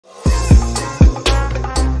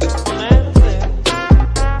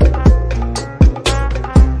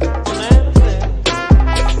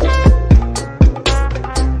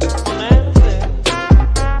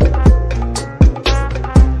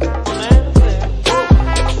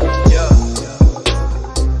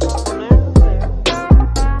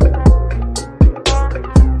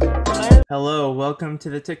welcome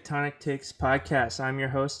to the Tectonic Takes podcast. I'm your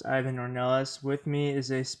host, Ivan Ornelas. With me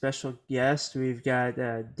is a special guest. We've got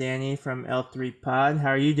Danny from L3 Pod. How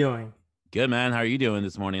are you doing? Good, man. How are you doing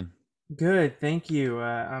this morning? Good, thank you.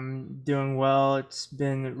 I'm doing well. It's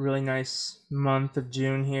been a really nice month of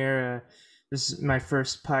June here. This is my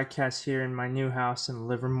first podcast here in my new house in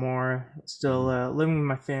Livermore. Still living with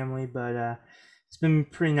my family, but it's been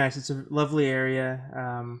pretty nice. It's a lovely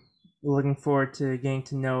area. Looking forward to getting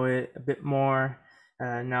to know it a bit more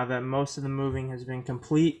now that most of the moving has been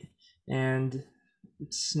complete. And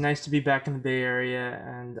it's nice to be back in the Bay Area,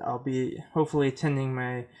 and I'll be hopefully attending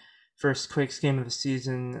my first Quakes game of the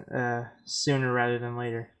season sooner rather than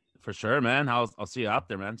later. For sure, man. I'll see you out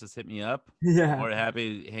there, man. Just hit me up. Yeah. More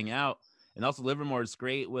happy to hang out. And also Livermore is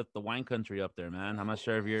great with the wine country up there, man. I'm not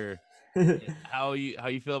sure if you're how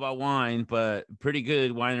you feel about wine, but pretty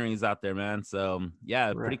good wineries out there, man. So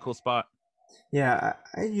yeah, pretty cool spot. Yeah,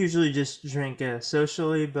 I usually just drink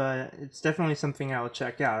socially, but it's definitely something I'll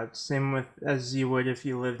check out. Same with as you would if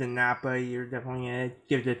you lived in Napa, you're definitely gonna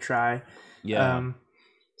give it a try. Yeah.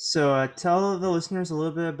 So tell the listeners a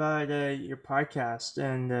little bit about your podcast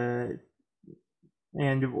and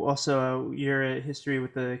also your history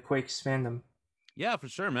with the Quakes fandom. Yeah, for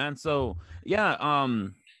sure, man. So yeah,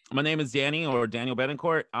 my name is Danny or Daniel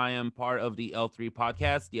Betancourt. I am part of the L3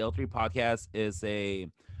 podcast. The L3 podcast is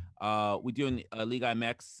we do a League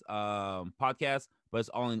IMX podcast, but it's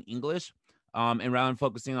all in English. And rather than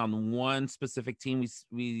focusing on one specific team,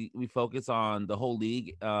 we focus on the whole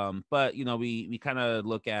league. But we kind of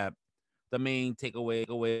look at the main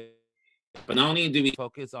takeaway. But not only do we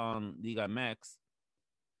focus on League IMX,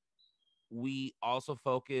 we also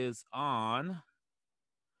focus on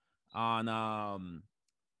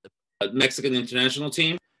Mexican international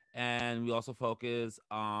team, and we also focus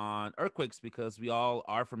on Earthquakes because we all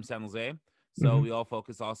are from San Jose, so we all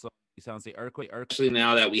focus also on San Jose Earthquake. Actually,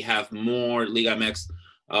 now that we have more Liga MX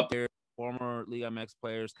players, former Liga MX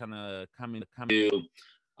players, kind of coming to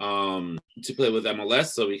play with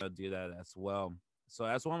MLS, so we can do that as well. So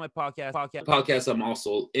that's one of my podcasts I'm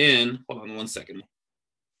also in. Hold on one second.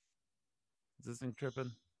 Is this thing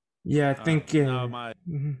tripping? Yeah, I think no, my.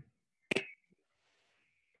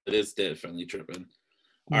 It is definitely tripping.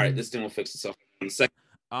 All right, this thing will fix itself in a second.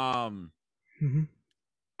 I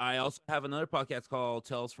also have another podcast called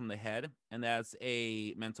Tales from the Head, and that's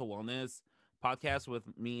a mental wellness podcast with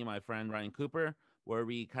me and my friend Ryan Cooper, where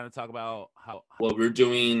we kind of talk about what we're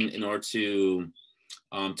doing in order to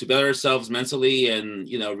better ourselves mentally and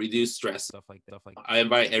reduce stress, stuff like that. I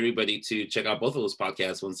invite everybody to check out both of those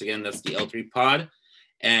podcasts. Once again, that's the L3 Pod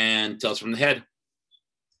and Tales from the Head.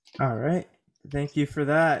 All right. Thank you for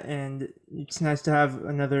that. And it's nice to have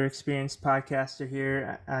another experienced podcaster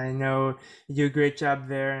here. I know you do a great job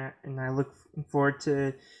there, and I look forward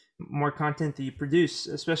to more content that you produce,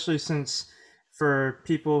 especially since for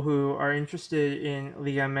people who are interested in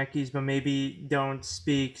Liga MX but maybe don't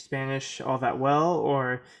speak Spanish all that well,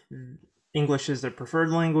 or English is their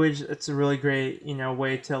preferred language, it's a really great,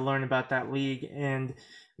 way to learn about that league. And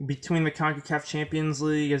between the CONCACAF Champions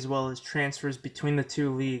League as well as transfers between the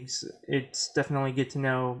two leagues, it's definitely good to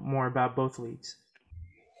know more about both leagues.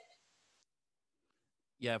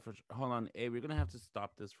 Yeah, hold on. Hey, we're gonna have to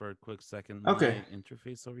stop this for a quick second. Okay. My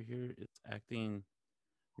interface over here, it's acting.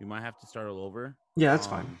 We might have to start all over. Yeah, that's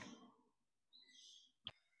fine.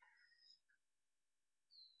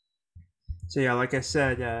 So yeah, like I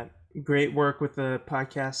said, great work with the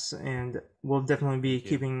podcasts, and we'll definitely be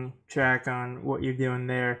keeping track on what you're doing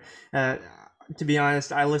there. To be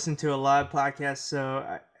honest, I listen to a lot of podcasts, so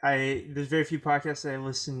there's very few podcasts that I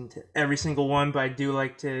listen to every single one, but I do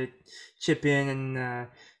like to chip in and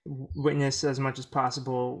witness as much as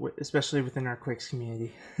possible, especially within our Quakes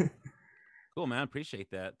community. Cool, man.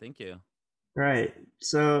 Appreciate that. Thank you. Right.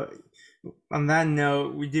 So on that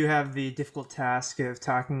note, we do have the difficult task of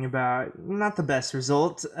talking about not the best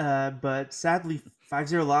result, but sadly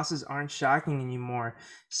 5-0 losses aren't shocking anymore.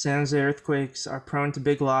 San Jose Earthquakes are prone to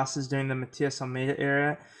big losses during the Matias Almeyda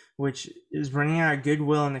era, which is running out of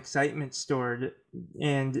goodwill and excitement stored.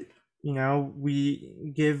 And,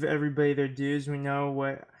 we give everybody their dues. We know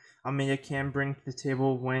what Almeyda can bring to the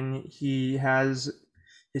table when he has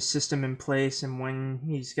his system in place and when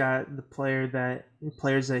he's got the players that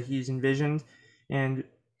he's envisioned. And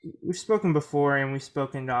we've spoken before, and we've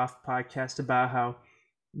spoken off podcast about how,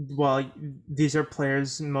 well, these are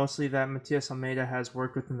players mostly that Matias Almeyda has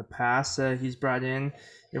worked with in the past that he's brought in.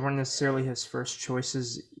 They weren't necessarily his first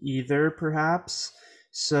choices either, perhaps.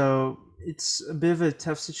 So it's a bit of a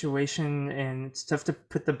tough situation, and it's tough to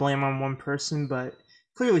put the blame on one person, but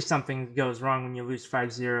clearly something goes wrong when you lose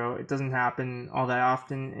 5-0. It doesn't happen all that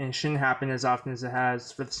often, and it shouldn't happen as often as it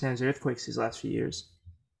has for the San Jose Earthquakes these last few years.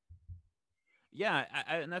 Yeah,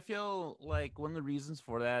 and I feel like one of the reasons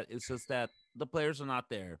for that is just that the players are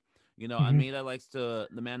not there. You know, Mm-hmm. Almeida likes the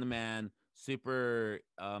man-to-man, super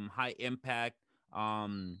high impact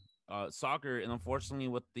soccer, and unfortunately,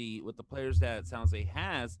 with the players that San Jose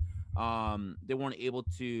has, they weren't able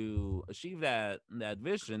to achieve that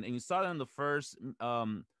vision. And you saw that in the first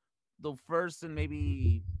and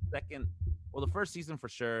maybe second, well, the first season for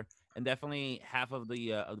sure, and definitely half of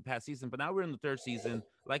the past season. But now we're in the third season.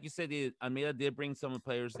 Like you said, Almeida did bring some of the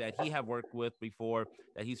players that he have worked with before,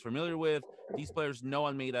 that he's familiar with. These players know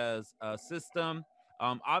Almeida's system.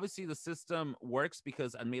 Obviously, the system works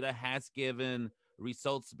because Almeida has given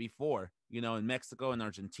results before, in Mexico and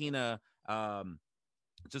Argentina.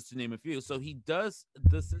 Just to name a few. So the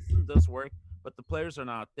system does work, but the players are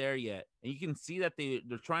not there yet. And you can see that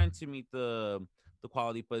they're trying to meet the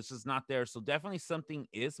quality, but it's just not there. So definitely something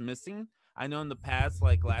is missing. I know in the past,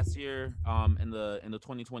 like last year, in the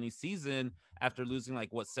 2020 season, after losing like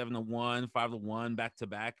what 7-1, 5-1 back to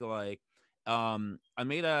back, like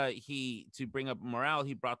Almeida, he to bring up morale,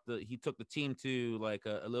 he took the team to like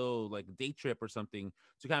a little like day trip or something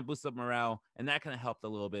to kind of boost up morale, and that kind of helped a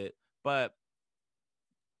little bit. But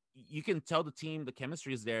you can tell the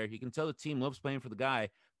chemistry is there. You can tell the team loves playing for the guy,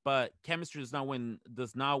 but chemistry does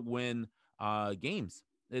not win games.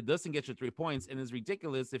 It doesn't get you 3 points, and it's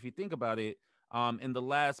ridiculous if you think about it. In the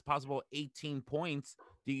last possible 18 points,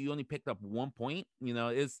 you only picked up 1 point.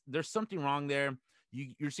 There's something wrong there.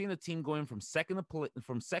 You're seeing the team going from second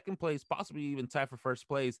place, possibly even tied for first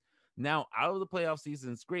place. Now out of the playoff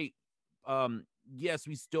season, it's great. Yes,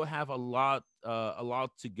 we still have a lot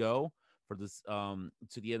to go for this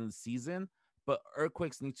to the end of the season, but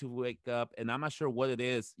Earthquakes need to wake up, and I'm not sure what it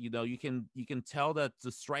is. You can tell that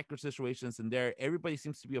the striker situations in there, everybody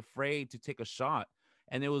seems to be afraid to take a shot.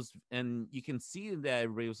 And you can see that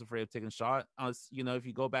everybody was afraid of taking a shot. If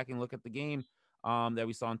you go back and look at the game that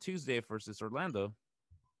we saw on Tuesday versus Orlando.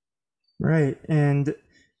 Right, and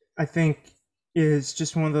I think it's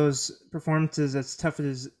just one of those performances as tough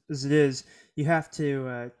as it is. You have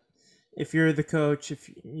to, if you're the coach,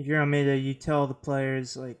 if you're Almeida, you tell the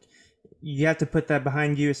players like you have to put that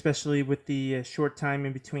behind you, especially with the short time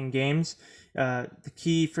in between games. The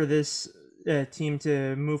key for this team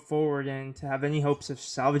to move forward and to have any hopes of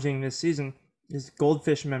salvaging this season is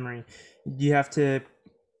goldfish memory. You have to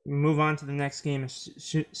move on to the next game as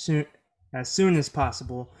soon as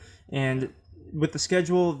possible, and with the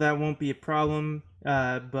schedule that won't be a problem.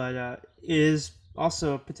 But is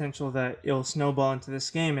also potential that it'll snowball into this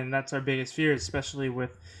game, and that's our biggest fear, especially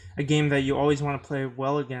with a game that you always want to play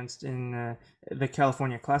well against in the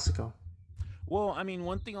California Classico. Well, I mean,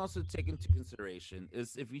 one thing also to take into consideration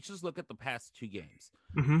is if you just look at the past two games.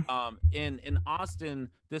 Mm-hmm. In Austin,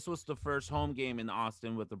 this was the first home game in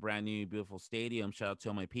Austin with a brand new beautiful stadium. Shout out to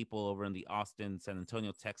all my people over in the Austin, San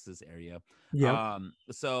Antonio, Texas area. Yep.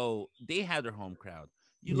 So they had their home crowd.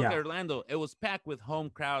 You look at Yeah. Orlando, it was packed with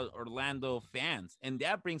home crowd Orlando fans, and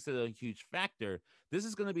that brings it a huge factor. This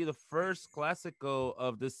is going to be the first Classico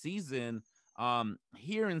of the season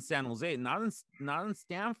here in San Jose, not in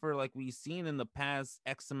Stanford like we've seen in the past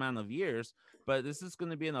X amount of years, but this is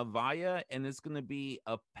going to be in Avaya, and it's going to be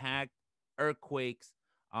a packed Earthquakes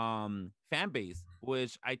fan base,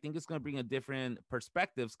 which I think is going to bring a different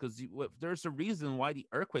perspectives because there's a reason why the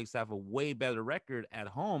Earthquakes have a way better record at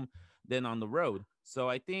home than on the road. So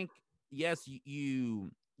I think yes,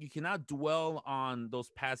 you cannot dwell on those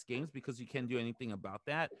past games because you can't do anything about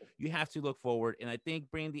that. You have to look forward, and I think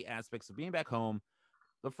bringing the aspects of being back home,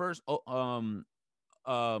 the first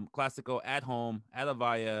Classico at home at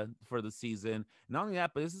Avaya for the season. Not only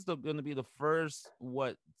that, but this is going to be the first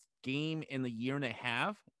game in a year and a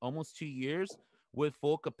half, almost 2 years, with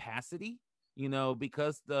full capacity.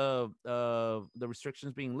 Because the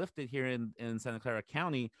restrictions being lifted here in Santa Clara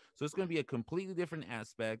County, so it's going to be a completely different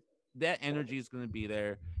aspect. That energy is going to be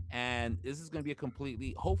there, and this is going to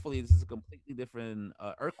be hopefully, this is a completely different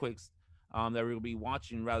Earthquakes that we'll be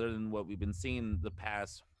watching rather than what we've been seeing the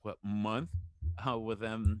past month with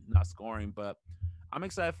them not scoring. But I'm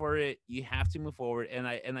excited for it. You have to move forward, and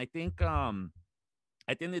I think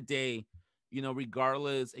at the end of the day,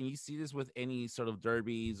 regardless, and you see this with any sort of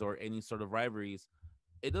derbies or any sort of rivalries,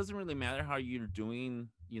 it doesn't really matter how you're doing,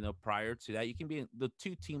 prior to that. The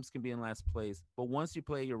two teams can be in last place, but once you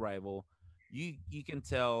play your rival, you can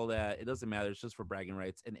tell that it doesn't matter. It's just for bragging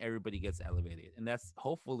rights, and everybody gets elevated, and that's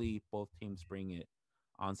hopefully both teams bring it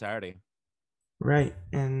on Saturday. Right,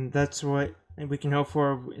 and that's what we can hope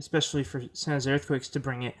for, especially for San Jose Earthquakes to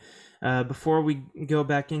bring it. Before we go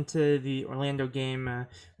back into the Orlando game,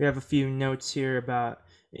 we have a few notes here about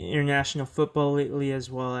international football lately, as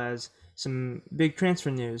well as some big transfer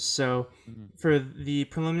news. So, Mhm. for the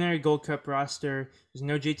preliminary Gold Cup roster, there's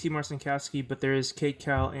no JT Marcinkowski, but there is Kate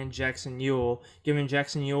Cal and Jackson Ewell. Given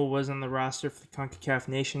Jackson Ewell was on the roster for the CONCACAF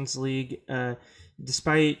Nations League,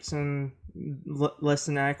 despite some less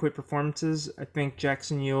than adequate performances, I think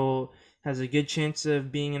Jackson Ewell has a good chance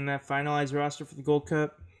of being in that finalized roster for the Gold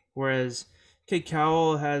Cup. Whereas Kate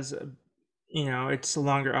Cowell has, it's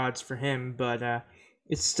longer odds for him, but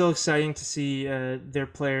it's still exciting to see their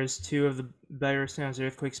players, two of the better San Jose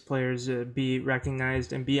Earthquakes players, be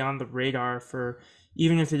recognized and be on the radar for,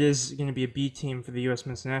 even if it is going to be a B team for the U.S.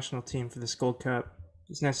 men's national team for this Gold Cup.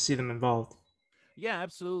 It's nice to see them involved. Yeah,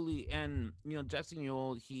 absolutely. And Jackson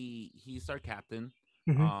Yule, he's our captain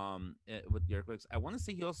Mm-hmm. with the Earthquakes. I want to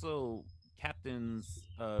say he also captains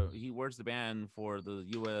he wears the band for the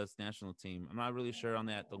US national team. I'm not really sure on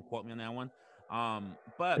that. Don't quote me on that one. I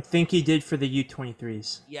But think he did for the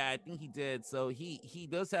U23s. yeah, I think he did. So he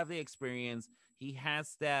does have the experience. He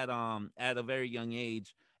has that at a very young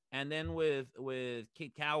age. And then with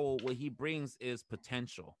Kate Cowell, what he brings is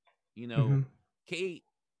potential. You know, Mm-hmm. Kate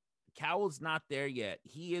Cowell's not there yet.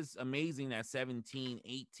 He is amazing at 17,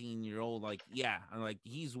 18-year-old. Like, yeah, like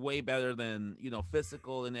he's way better than,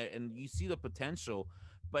 physical and you see the potential,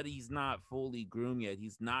 but he's not fully groomed yet.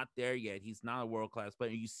 He's not there yet. He's not a world-class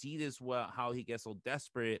player. You see this how he gets so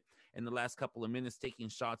desperate in the last couple of minutes taking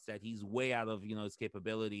shots that he's way out of, his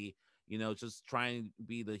capability, just trying to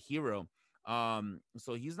be the hero.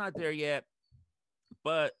 So he's not there yet,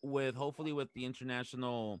 but hopefully with the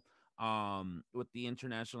international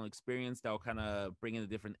experience, that'll kind of bring in a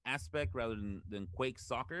different aspect rather than Quake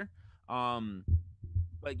soccer. um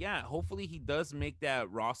but yeah, hopefully he does make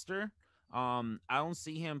that roster. I don't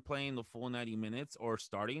see him playing the full 90 minutes or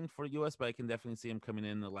starting for us, but I can definitely see him coming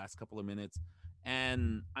in the last couple of minutes.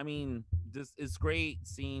 And I mean, this is great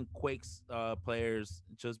seeing Quake's players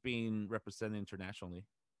just being represented internationally.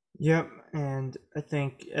 Yep, and I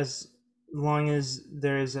think as long as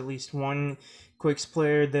there is at least one Quicks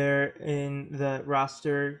player there in the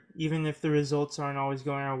roster, even if the results aren't always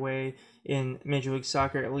going our way in Major League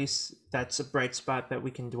Soccer, at least that's a bright spot that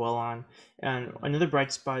we can dwell on. And Mhm. another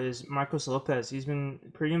bright spot is Marcos Lopez. He's been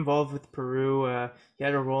pretty involved with Peru. He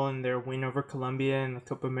had a role in their win over Colombia in the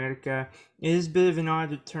Copa America. It is a bit of an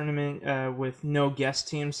odd tournament with no guest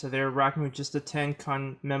team, so they're rocking with just a 10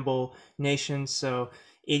 CONMEBOL nation. So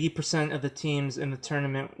 80% of the teams in the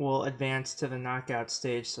tournament will advance to the knockout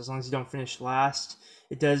stage. So as long as you don't finish last,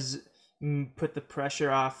 it does put the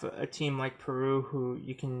pressure off a team like Peru, who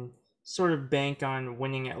you can sort of bank on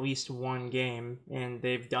winning at least one game, and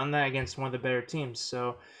they've done that against one of the better teams.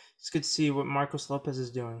 So it's good to see what Marcos Lopez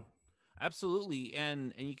is doing. Absolutely,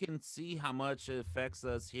 and you can see how much it affects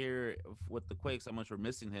us here with the Quakes, how much we're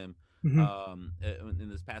missing him Mm-hmm. in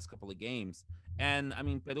this past couple of games. And I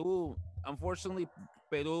mean, Peru, unfortunately,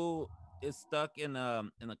 Peru is stuck in a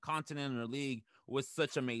continent or league with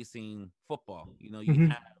such amazing football. You Mm-hmm.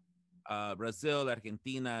 have Brazil,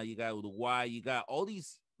 Argentina, you got Uruguay, you got all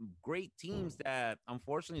these great teams that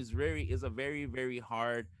unfortunately is a very very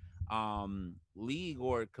hard league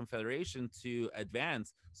or confederation to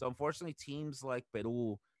advance. So unfortunately, teams like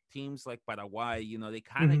Peru, teams like Paraguay, they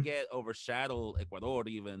kind of Mm-hmm. get overshadowed. Ecuador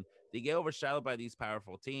even they get overshadowed by these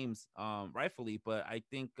powerful teams, rightfully. But I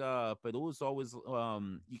think Peru is always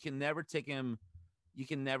you can never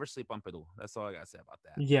sleep on Peru. That's all I gotta say about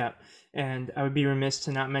that. Yeah, and I would be remiss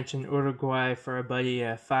to not mention Uruguay for our buddy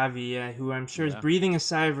Favi, who I'm sure is Yeah. breathing a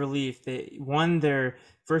sigh of relief. They won their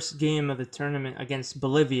first game of the tournament against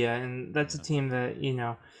Bolivia, and that's a Yeah. team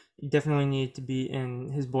that, definitely need to be in.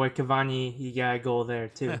 His boy Cavani, he got a goal there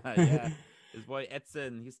too. Yeah, his boy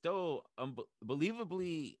Edson. He's still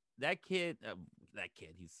unbelievably that kid.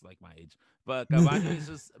 He's like my age, but Cavani is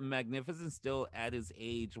just magnificent still at his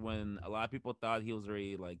age. When a lot of people thought he was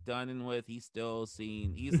already like done and with, he's still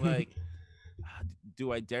seen. He's like,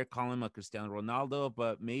 do I dare call him a Cristiano Ronaldo?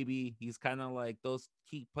 But maybe he's kind of like those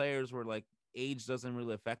key players where like age doesn't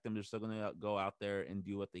really affect them. They're still gonna go out there and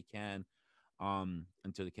do what they can,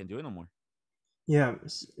 until they can't do it no more. Yeah,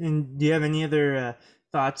 and do you have any other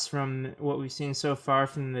thoughts from what we've seen so far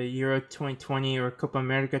from the Euro 2020 or Copa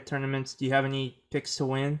America tournaments? Do you have any picks to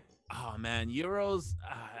win? Oh man, Euros.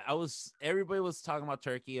 Everybody was talking about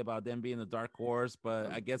Turkey about them being the dark horse,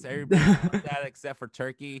 but I guess everybody knows that except for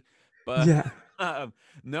Turkey. But Yeah.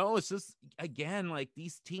 no, it's just again like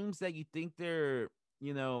these teams that you think they're.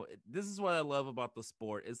 This is what I love about the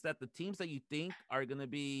sport is that the teams that you think are gonna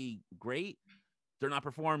be great they're not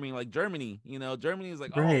performing like Germany. Germany is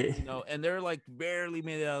like, oh, Right. and they're like barely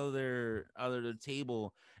made it out of their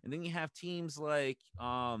table. And then you have teams like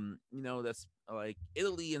that's like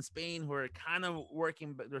Italy and Spain who are kind of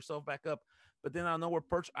working themselves back up. But then I know where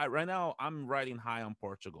right now I'm riding high on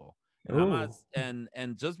Portugal. And I'm not, Oh.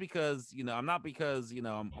 and just because I'm not because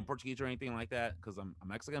I'm Portuguese or anything like that, because I'm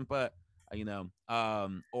Mexican, but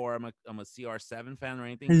or I'm a CR7 fan or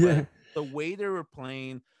anything, but Yeah. the way they were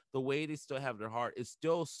playing, the way they still have their heart is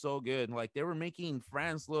still so good. Like they were making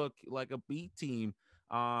France look like a B team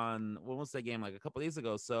on what was that game, like a couple days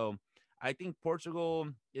ago. So I think Portugal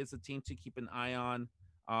is a team to keep an eye on.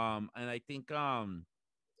 And I think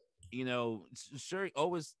sure,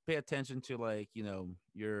 always pay attention to like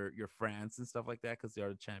your France and stuff like that because they are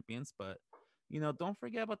the champions, but don't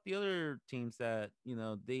forget about the other teams that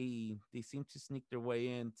they seem to sneak their way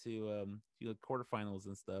into quarterfinals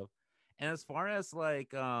and stuff. And as far as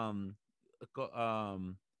like Copa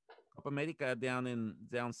America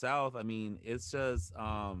down south, I mean, it's just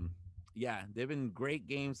yeah, they've been great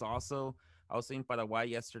games. Also, I was seeing Paraguay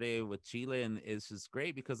yesterday with Chile, and it's just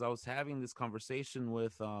great because I was having this conversation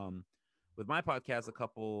with my podcast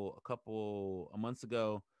a months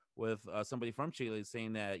ago with somebody from Chile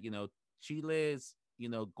saying that Chile's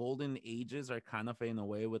golden ages are kind of fading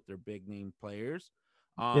away with their big name players.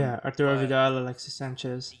 Yeah, Arturo But Vidal, Alexis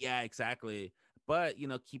Sanchez. yeah, exactly. But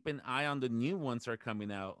keep an eye on the new ones that are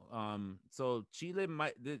coming out. So Chile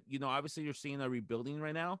obviously you're seeing a rebuilding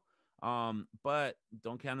right now. But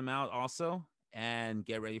don't count them out also, and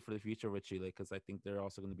get ready for the future with Chile because I think they're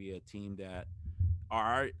also going to be a team that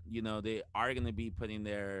they are going to be putting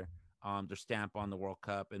their stamp on the World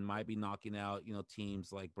Cup and might be knocking out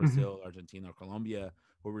teams like Hmm. Brazil, Argentina, or Colombia,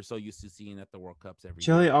 who we're so used to seeing at the World Cups every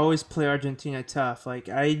Chile year. always play Argentina tough. Like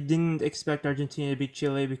I didn't expect Argentina to beat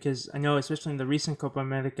Chile because I know, especially in the recent Copa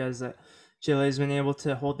Americas, that Chile has been able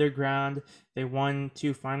to hold their ground. They won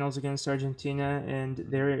two finals against Argentina, and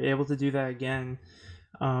they're able to do that again.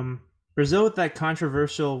 Um, Brazil with that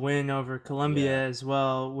controversial win over Yeah. Colombia as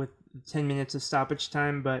well, with 10 minutes of stoppage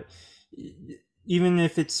time. But even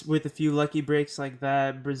if it's with a few lucky breaks like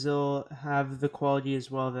that, Brazil have the quality as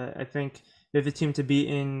well that I think they're the team to beat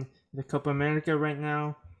in the Copa America right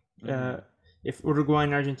now. Uh, Mm-hmm. if Uruguay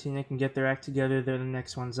and Argentina can get their act together, they're the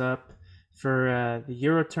next ones up. For the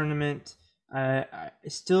Euro tournament, I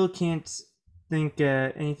still can't think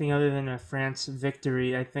anything other than a France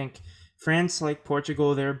victory. I think France, like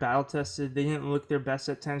Portugal, they're battle tested. They didn't look their best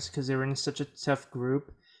at times because they were in such a tough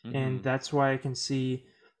group, and Mm-hmm. that's why I can see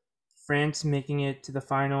France making it to the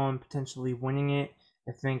final and potentially winning it.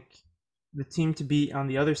 I think the team to beat on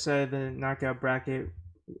the other side of the knockout bracket,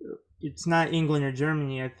 it's not England or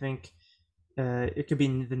Germany. I think it could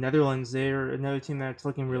be the Netherlands. They're another team that's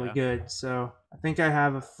looking really Yeah. good. So I think I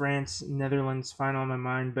have a France Netherlands final in my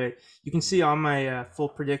mind. But you can see Mm-hmm. all my full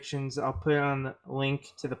predictions. I'll put on the link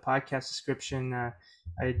to the podcast description.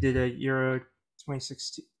 I did a Euro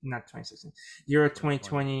 2016, not 2016, Euro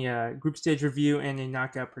 2020. 2020 group stage review and a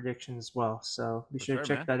knockout prediction as well. So be For sure to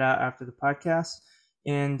sure, check man. that out after the podcast.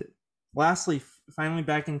 And lastly, finally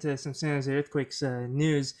back into some San Jose Earthquakes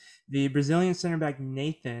news. The Brazilian center back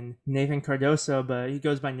Nathan Cardoso, but he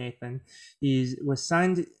goes by Nathan. He was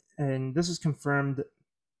signed, and this was confirmed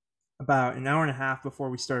about an hour and a half before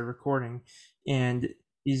we started recording. And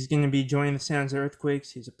he's going to be joining the San Jose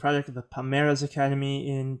Earthquakes. He's a product of the Palmeiras Academy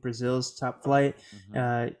in Brazil's top flight.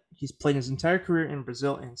 Mm-hmm. He's played his entire career in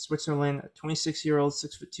Brazil and Switzerland. A 26-year-old,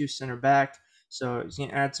 6'2" center back. So he's going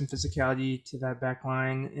to add some physicality to that back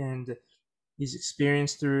line, and he's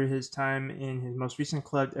experienced through his time in his most recent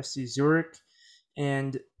club, FC Zurich,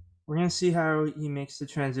 and we're going to see how he makes the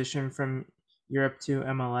transition from Europe to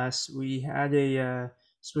MLS. We had a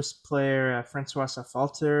Swiss player, Francois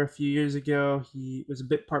Falter, a few years ago. He was a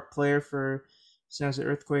bit part player for San Jose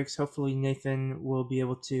Earthquakes. Hopefully, Nathan will be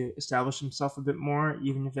able to establish himself a bit more,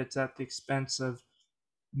 even if it's at the expense of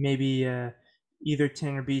maybe either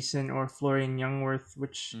Tanner Beeson or Florian Youngworth,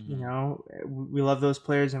 which, Mm-hmm. we love those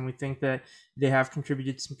players and we think that they have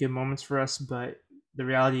contributed some good moments for us, but the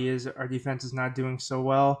reality is our defense is not doing so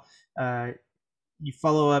well. Uh, you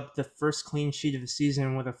follow up the first clean sheet of the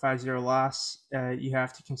season with a 5-0 loss, you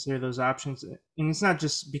have to consider those options. And it's not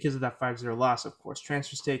just because of that 5-0 loss, of course.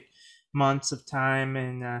 Transfers take months of time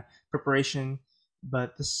and preparation,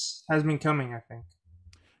 but this has been coming, I think.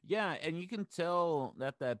 Yeah, and you can tell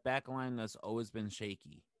that back line has always been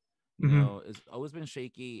shaky. Mm-hmm. It's always been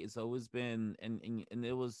shaky. It's always been, and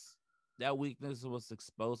it was that weakness was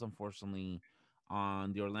exposed, unfortunately,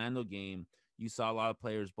 on the Orlando game. You saw a lot of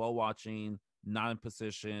players ball watching, not in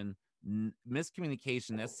position,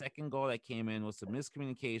 miscommunication. That second goal that came in was a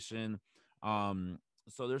miscommunication. Um,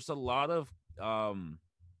 so there's a lot of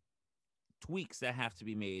tweaks that have to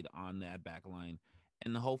be made on that back line.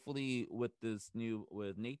 And hopefully with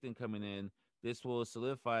Nathan coming in, this will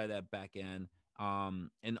solidify that back end.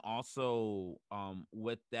 And also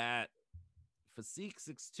with that physique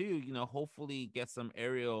 6'2", hopefully get some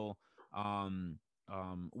aerial um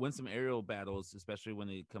win some aerial battles, especially when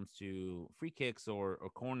it comes to free kicks or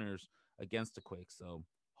corners against the Quakes. So Yeah.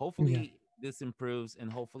 hopefully this improves,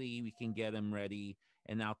 and hopefully we can get him ready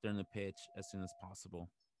and out there in the pitch as soon as possible.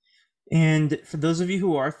 And for those of you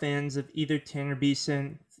who are fans of either Tanner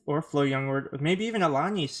Beeson or Flo Youngward, or maybe even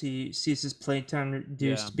Alani sees his play time Yeah.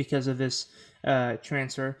 reduced because of this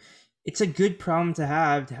transfer, it's a good problem to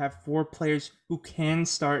have four players who can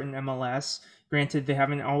start in MLS. Granted, they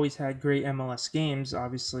haven't always had great MLS games,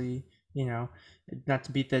 obviously, not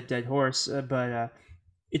to beat that dead horse, but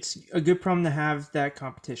it's a good problem to have that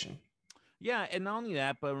competition. Yeah, and not only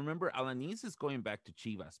that, but remember, Alanis is going back to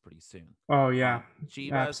Chivas pretty soon. Oh, yeah,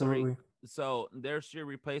 Chivas already. absolutely. So there's your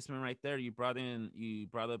replacement right there. You brought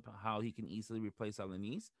up how he can easily replace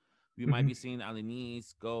Alanis. We might Hmm. be seeing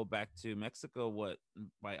Alanis go back to Mexico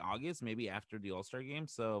by August, maybe after the All Star game.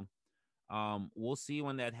 So we'll see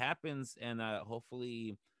when that happens, and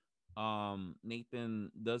hopefully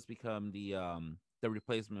Nathan does become the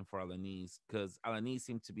replacement for Alanis, because Alanis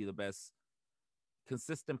seemed to be the best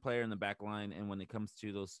consistent player in the back line, and when it comes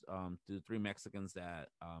to those to the three Mexicans that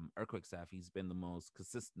Earthquake staff, he's been the most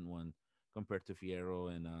consistent one compared to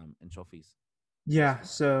Fierro and Chofis. Yeah,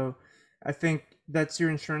 so I think that's your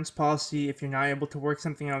insurance policy if you're not able to work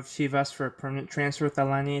something out with Chivas for a permanent transfer with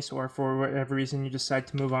Alanis, or for whatever reason you decide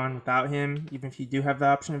to move on without him, even if you do have the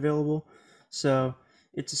option available. So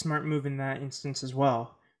it's a smart move in that instance as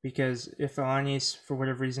well, because if Alanis, for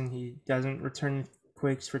whatever reason, he doesn't return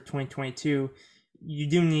Quakes for 2022, you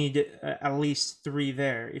do need at least three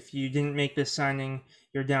there. If you didn't make this signing,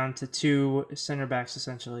 you're down to two center backs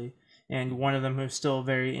essentially, and one of them who's still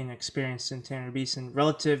very inexperienced in Tanner Beeson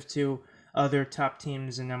relative to other top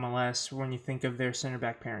teams in MLS when you think of their center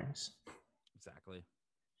back pairings. Exactly.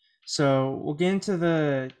 So we'll get into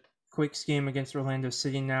the Quakes game against Orlando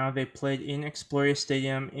City now. They played in Exploria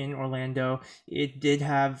Stadium in Orlando. It did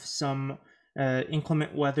have some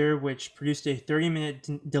inclement weather, which produced a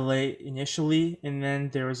 30-minute delay initially, and then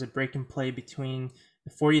there was a break in play between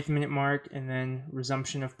the 40th minute mark and then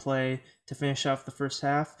resumption of play to finish off the first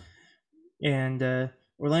half. And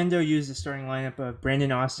Orlando used the starting lineup of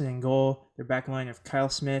Brandon Austin in goal, their back line of Kyle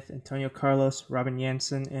Smith, Antonio Carlos, Robin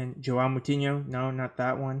Jansen, and Joao Moutinho. No, not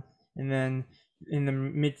that one. And then in the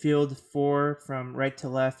midfield, four from right to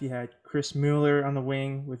left, you had Chris Mueller on the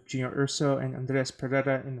wing with Gio Urso and Andres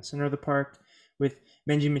Pereira in the center of the park, with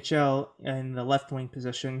Benji Michel in the left wing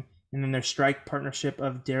position, and then their strike partnership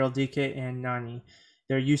of Daryl Dike and Nani.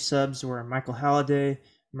 Their youth subs were Michael Halliday,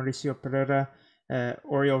 Mauricio Pereira,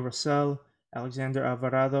 Oriol Rosell, Alexander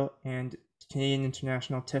Alvarado, and Canadian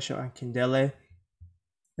international Tesho Akindele.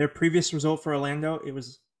 Their previous result for Orlando, it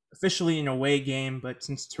was officially an away game, but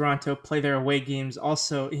since Toronto play their away games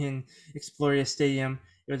also in Exploria Stadium,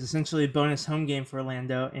 it was essentially a bonus home game for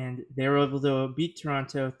Orlando, and they were able to beat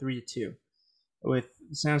Toronto 3-2. With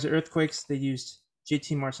the San Jose Earthquakes, they used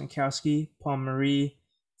JT Marcinkowski, Paul Marie,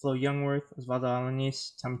 Flo Youngworth, Osvaldo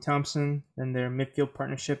Alanis, Tommy Thompson, then their midfield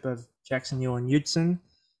partnership of Jackson Newell and Hudson.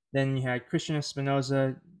 Then you had Christian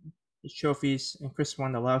Espinoza, Chofis, and Chris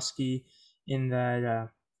Wondolowski in that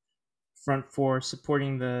front four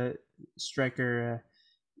supporting the striker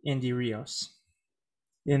Andy Rios.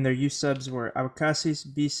 And their youth subs were Abacasis,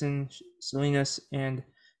 Beeson, Salinas, and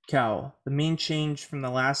Cowell. The main change from the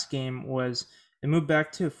last game was they moved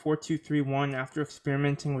back to a 4-2-3-1 after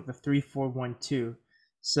experimenting with a 3-4-1-2.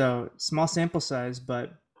 So small sample size,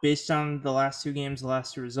 but based on the last two games, the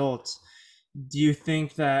last two results, do you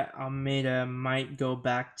think that Almeida might go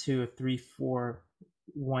back to a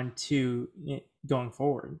 3-4-1-2 going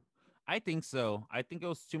forward? I think so. I think it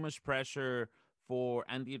was too much pressure for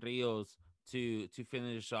Andy Rios to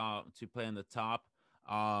finish to play on the top.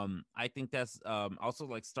 I think that's also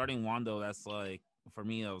like starting Wando. That's like for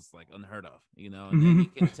me, that was like unheard of, And then you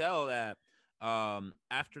can tell that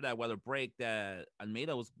after that weather break, that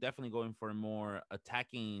Almeida was definitely going for a more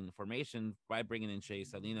attacking formation by bringing in Shea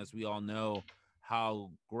Salinas. We all know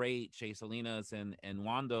how great Shea Salinas and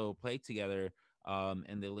Wando played together,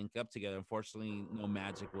 and they link up together. Unfortunately, no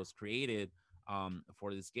magic was created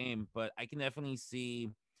for this game, but I can definitely see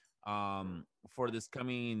for this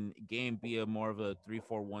coming game be a more of a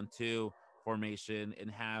 3-4-1-2 formation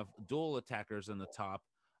and have dual attackers in the top,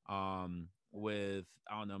 with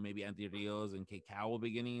I don't know, maybe Andy Rios and Kate Cowell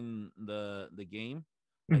beginning the game.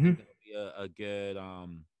 I Mm-hmm. think that would be a good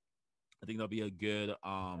I think that'll be a good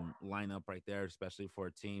lineup right there, especially for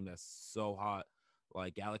a team that's so hot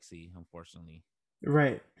like Galaxy, unfortunately.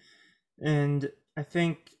 Right. And I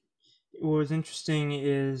think what was interesting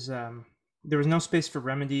is there was no space for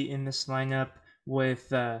Remedy in this lineup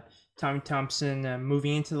with Tommy Thompson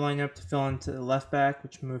moving into the lineup to fill into the left back,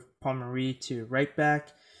 which moved Paul Marie to right back.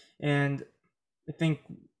 And I think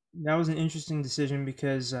that was an interesting decision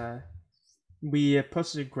because we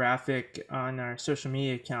posted a graphic on our social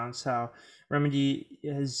media accounts how Remedy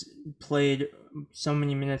has played so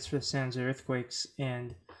many minutes for the San Jose Earthquakes,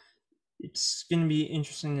 and it's going to be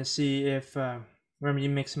interesting to see if Remedy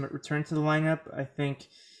makes him return to the lineup. I think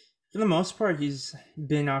for the most part, he's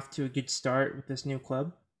been off to a good start with this new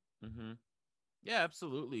club. Mm-hmm. Yeah,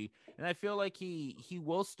 absolutely. And I feel like he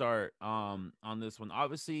will start on this one.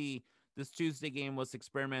 Obviously, this Tuesday game was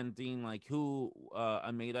experimenting like who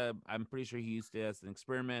Almeida, I'm pretty sure he used it as an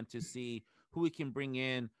experiment to see who we can bring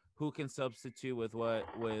in, who can substitute with what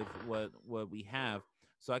we have.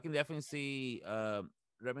 So I can definitely see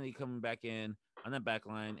Remedy coming back in on that back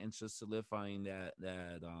line and just solidifying that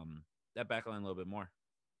back line a little bit more.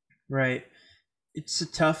 Right. It's a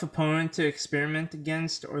tough opponent to experiment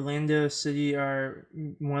against. Orlando City are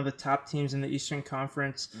one of the top teams in the Eastern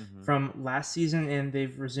Conference Mm-hmm. from last season, and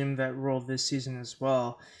they've resumed that role this season as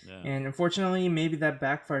well. Yeah. And unfortunately, maybe that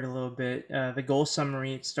backfired a little bit. The goal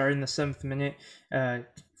summary, it started in the 7th minute.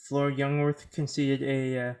 Flora Youngworth conceded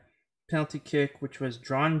a penalty kick, which was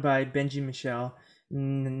drawn by Benji Michel.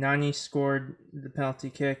 Nani scored the penalty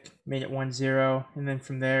kick, made it 1-0, and then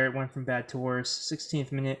from there it went from bad to worse.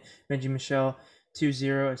 16th minute, Benji Michel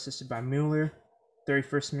 2-0, assisted by Mueller.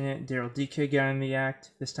 31st minute, Daryl DK got in the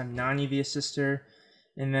act. This time Nani the assister.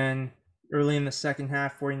 And then early in the second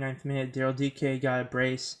half, 49th minute, Daryl DK got a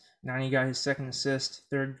brace. Nani got his second assist,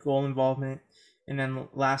 third goal involvement. And then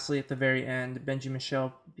lastly, at the very end, Benji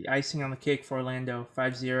Michel, the icing on the cake for Orlando,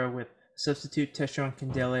 5-0 with substitute Tesho and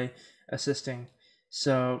Candele assisting.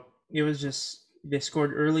 So it was just, they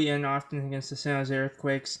scored early and often against the San Jose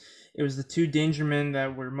Earthquakes. It was the two danger men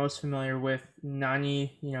that we're most familiar with.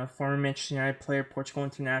 Nani, former Manchester United player, Portugal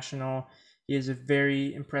international. He is a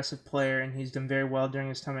very impressive player, and he's done very well during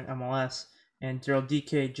his time at MLS. And Daryl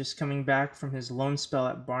DK, just coming back from his loan spell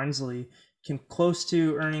at Barnsley, came close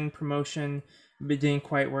to earning promotion, but didn't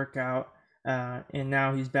quite work out. And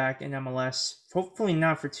now he's back in MLS. Hopefully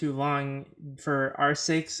not for too long, for our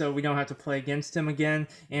sake, so we don't have to play against him again,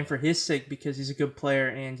 and for his sake because he's a good player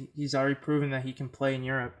and he's already proven that he can play in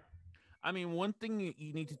Europe. I mean, one thing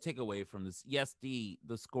you need to take away from this, yes, the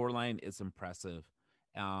score line is impressive,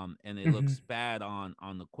 and it Mm-hmm. looks bad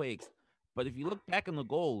on the Quakes, but if you look back on the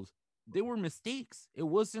goals, they were mistakes. It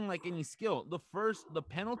wasn't like any skill. The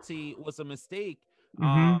penalty was a mistake.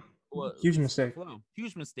 Mm-hmm. Huge Leads to the mistake. flow.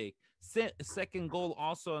 Huge mistake. Second goal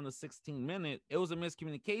also on the 16th minute. It was a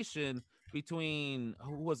miscommunication between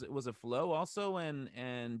who was it? Was it Flo also and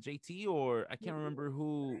JT, or I can't remember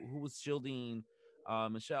who was shielding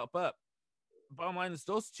Michelle, but bottom line is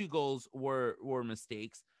those two goals were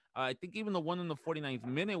mistakes. I think even the one in the 49th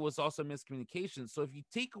minute was also miscommunication. So if you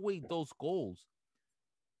take away those goals,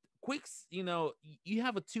 Quicks, you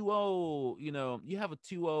have a 2-0, you have a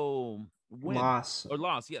 2-0 win Loss. or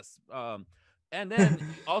loss, yes. And then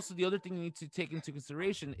also the other thing you need to take into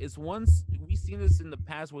consideration is once we've seen this in the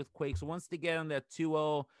past with Quakes, once they get on that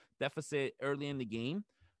 2-0 deficit early in the game,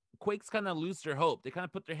 Quakes kind of lose their hope. They kind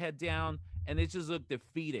of put their head down and they just look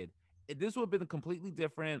defeated. This would have been completely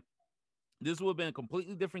different. This would have been a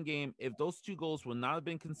completely different game if those two goals would not have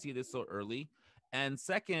been conceded so early. And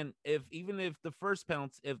second, if the first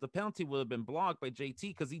penalty, if the penalty would have been blocked by JT,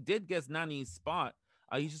 because he did get Nani's spot,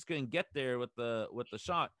 he's just going to get there with the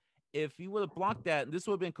shot. If he would have blocked that, this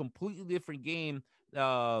would have been a completely different game.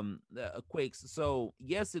 Quakes. So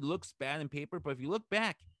yes, it looks bad in paper, but if you look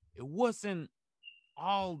back, it wasn't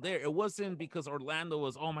all there. It wasn't because Orlando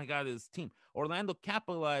was, oh my God, his team. Orlando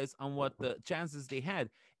capitalized on what the chances they had.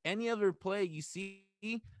 Any other play you see,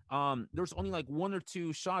 there's only like one or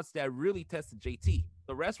two shots that really tested JT.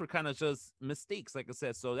 The rest were kind of just mistakes, like I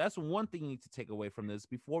said. So that's one thing you need to take away from this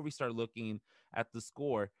before we start looking at the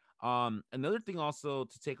score. Another thing also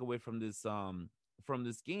to take away from this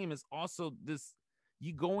game is also this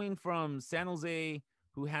you going from San Jose,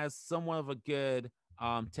 who has somewhat of a good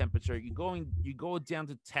temperature. You go down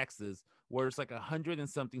to Texas where it's like 100 and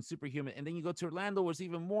something, super humid, and then you go to Orlando where it's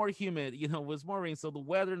even more humid. Was more rain. So the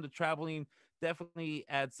weather and the traveling definitely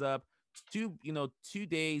adds up. 2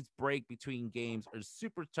 days break between games are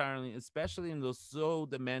super tiring, especially in those so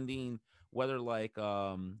demanding weather like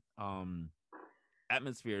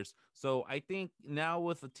atmospheres. So I think now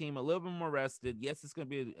with the team a little bit more rested, yes, it's going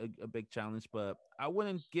to be a big challenge, but I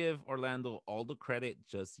wouldn't give Orlando all the credit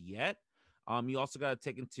just yet. You also got to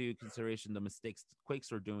take into consideration the mistakes the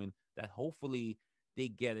Quakes are doing. That hopefully they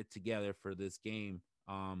get it together for this game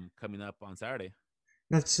coming up on Saturday.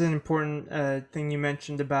 That's an important thing you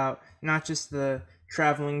mentioned about not just the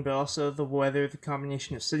traveling, but also the weather, the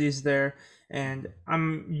combination of cities there. And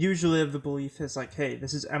I'm usually of the belief is like, hey,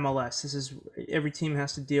 this is MLS. This is every team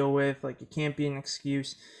has to deal with. Like, it can't be an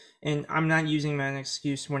excuse. And I'm not using that as an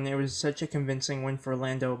excuse when it was such a convincing win for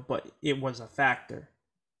Orlando, but it was a factor.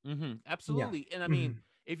 Yeah. Absolutely. And I mean, Hmm.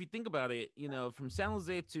 if you think about it, from San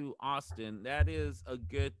Jose to Austin, that is a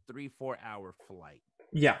good 3-4 hour flight.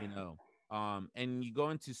 Yeah. And you go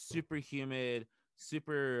into super humid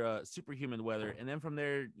weather, and then from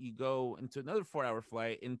there you go into another 4 hour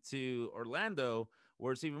flight into Orlando,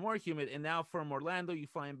 where it's even more humid. And now from Orlando you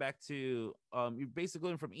flying back to you're basically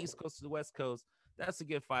going from East Coast to the West Coast. That's a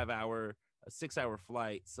good 5 hour, a 6 hour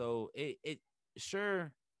flight. So it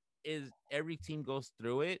sure is, every team goes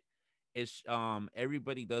through it. It's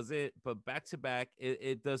everybody does it, but back to back,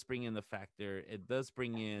 it does bring in the factor. It does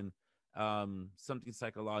bring in something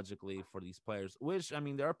psychologically for these players, which, I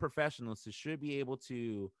mean, there are professionals who should be able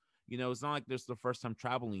to, it's not like this is the first time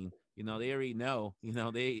traveling. They already know.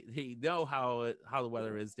 They know how the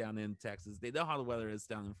weather is down in Texas. They know how the weather is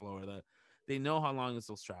down in Florida. They know how long it's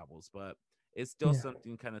those travels, but it's still Yeah.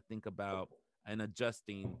 something to kind of think about and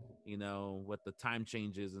adjusting, with the time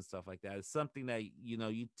changes and stuff like that. It's something that,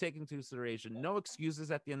 you take into consideration. No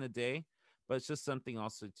excuses at the end of the day, but it's just something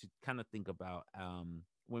also to kind of think about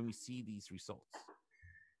when we see these results.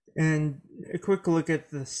 And a quick look at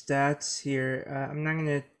the stats here. I'm not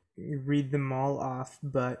going to read them all off,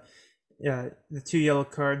 but the two yellow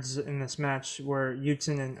cards in this match were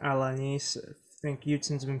Utzon and Alanis. I think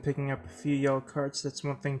Utzon's been picking up a few yellow cards. That's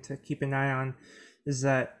one thing to keep an eye on, is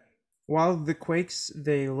that while the Quakes,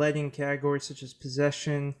 they led in categories such as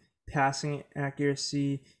possession, passing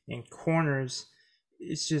accuracy, and corners,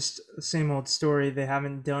 it's just the same old story. They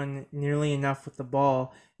haven't done nearly enough with the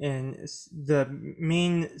ball. And the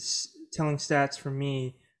main telling stats for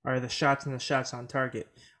me are the shots and the shots on target.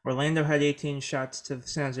 Orlando had 18 shots to the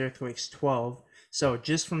San Jose Earthquakes 12. So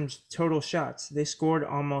just from total shots, they scored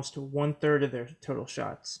almost 1/3 of their total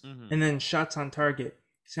shots. Mm-hmm. And then shots on target,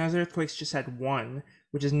 San Jose Earthquakes just had one,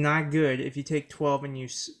 which is not good. If you take 12 and you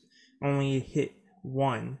only hit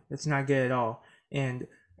one, that's not good at all. And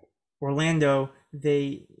Orlando,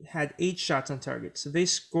 they had 8 shots on target. So they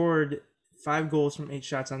scored 5 goals from 8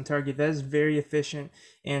 shots on target. That is very efficient.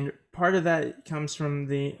 And part of that comes from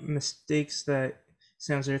the mistakes that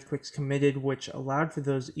San Jose Earthquakes committed, which allowed for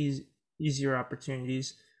those easier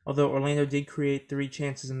opportunities. Although Orlando did create 3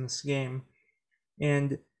 chances in this game.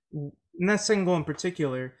 And in that second goal in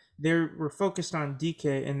particular, they were focused on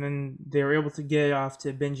DK, and then they were able to get it off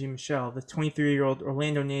to Benji Michel. The 23-year-old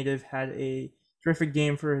Orlando native had a terrific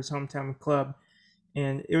game for his hometown club,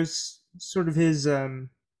 and it was sort of his,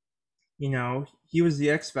 he was the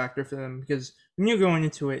X factor for them, because when you're going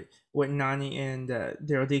into it, what Nani and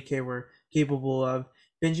Daryl DK were capable of,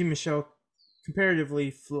 Benji Michel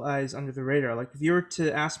comparatively flies under the radar. Like, if you were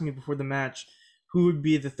to ask me before the match who would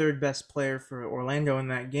be the third best player for Orlando in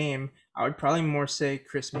that game, I would probably more say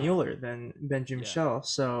Chris Mueller than Benji Yeah. Michel.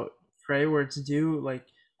 So credit where it's due. Like,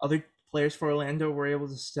 other players for Orlando were able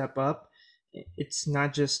to step up. It's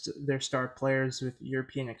not just their star players with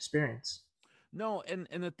European experience. No, and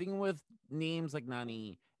the thing with names like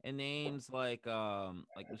Nani and names like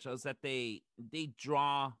Michelle is that they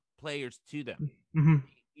draw players to them. Mm-hmm.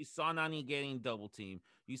 You saw Nani getting double team.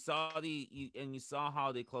 You saw and you saw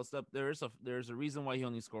how they closed up. There's a reason why he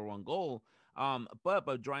only scored 1 goal. But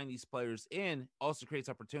by drawing these players in also creates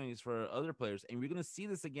opportunities for other players, and we're gonna see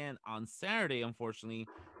this again on Saturday, unfortunately,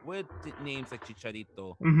 with names like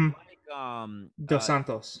Chicharito, Mm-hmm. like Dos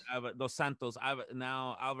Santos. Dos Santos.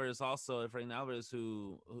 Now Alvarez also, Efrain Alvarez,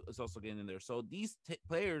 who is also getting in there. So these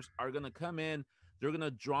players are gonna come in. They're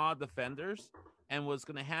gonna draw defenders, and what's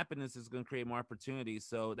going to happen is it's going to create more opportunities.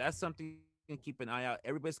 So that's something to keep an eye out.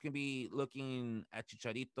 Everybody's going to be looking at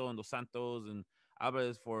Chicharito and Dos Santos and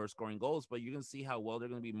Alvarez for scoring goals, but you're going to see how well they're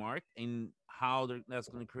going to be marked and how that's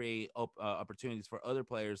going to create opportunities for other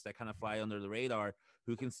players that kind of fly under the radar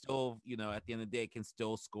who can still, at the end of the day, can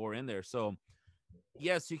still score in there. So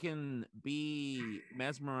yes, you can be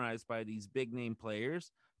mesmerized by these big name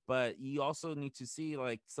players, but you also need to see,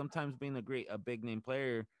 like, sometimes being a big name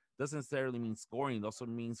player doesn't necessarily mean scoring. It also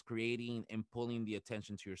means creating and pulling the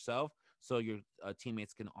attention to yourself so your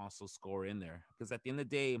teammates can also score in there. Because at the end of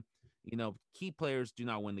the day, key players do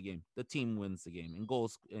not win the game. The team wins the game, and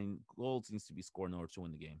goals needs to be scored in order to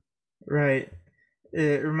win the game. Right.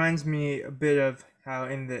 It reminds me a bit of how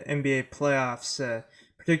in the NBA playoffs,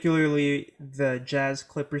 particularly the Jazz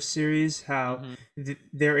Clippers series, how Mm-hmm.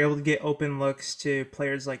 they're able to get open looks to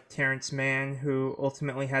players like Terrence Mann, who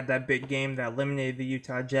ultimately had that big game that eliminated the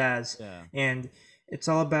Utah Jazz. Yeah. And it's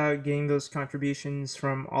all about getting those contributions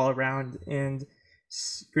from all around. And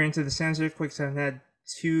granted, the San Jose Earthquakes haven't had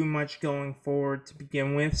too much going forward to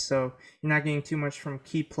begin with, so you're not getting too much from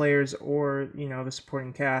key players or the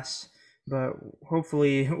supporting cast. But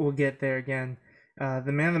hopefully we'll get there again.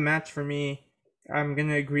 The man of the match for me, I'm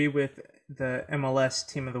gonna agree with the MLS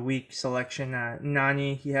Team of the Week selection.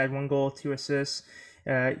 Nani, he had 1 goal, 2 assists.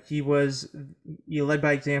 He led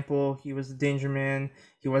by example. He was the danger man.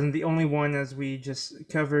 He wasn't the only one, as we just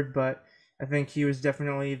covered, but I think he was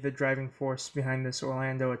definitely the driving force behind this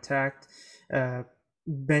Orlando attack. Uh,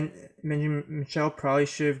 Benjamin Michel probably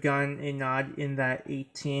should have gotten a nod in that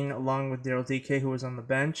 18 along with Daryl DK, who was on the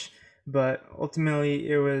bench. But ultimately,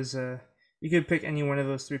 it was you could pick any one of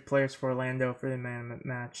those 3 players for Orlando for the man of the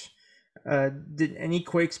match. Did any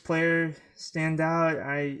Quakes player stand out?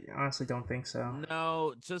 I honestly don't think so.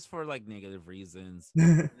 No, just for like negative reasons.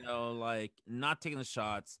 Like not taking the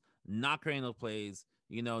shots, not creating the plays,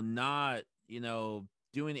 not,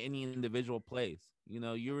 doing any individual plays.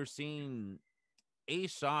 You were seeing 8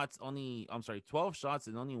 shots, only, I'm sorry, 12 shots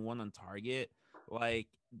and only one on target. Like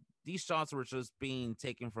these shots were just being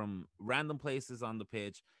taken from random places on the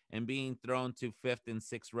pitch and being thrown to fifth and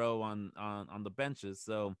sixth row on the benches.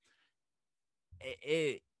 So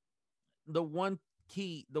it the one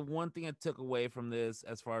thing I took away from this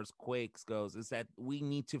as far as Quakes goes is that we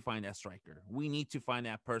need to find that striker. We need to find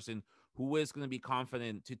that person who is going to be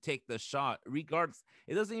confident to take the shot. Regardless,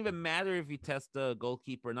 it doesn't even matter if you test the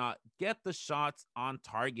goalkeeper or not. Get the shots on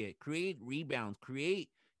target. Create rebounds.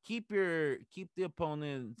 Keep the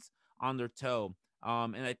opponents on their toe.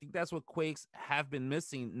 And I think that's what Quakes have been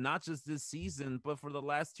missing, not just this season, but for the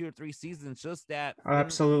last 2 or 3 seasons.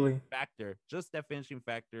 Absolutely. Just that finishing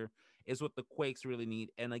factor is what the Quakes really need.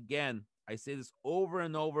 And again, I say this over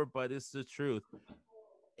and over, but it's the truth.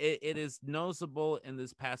 It is noticeable in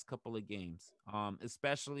this past couple of games,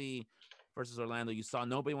 especially versus Orlando. You saw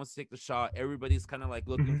nobody wants to take the shot. Everybody's kind of like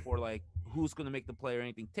looking Mhm. for like who's going to make the play or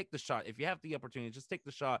anything. Take the shot if you have the opportunity. Just take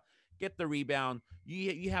the shot. Get the rebound.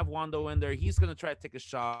 You have Wando in there. He's going to try to take a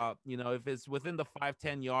shot. If it's within the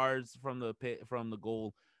 5-10 yards from the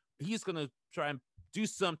goal, he's going to try and do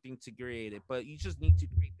something to create it. But you just need to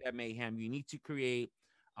create that mayhem. You need to create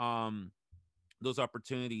um those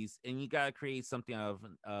opportunities, and you got to create something out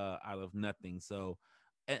of nothing. So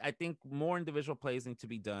I think more individual plays need to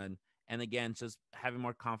be done, and again, just having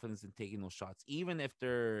more confidence in taking those shots, even if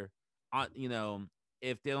they're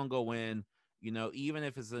if they don't go in, even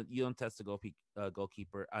if you don't test the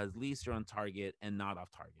goalkeeper, at least you're on target and not off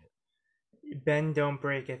target. Bend don't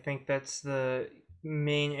break. I think that's the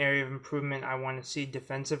main area of improvement I want to see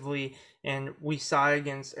defensively, and we saw it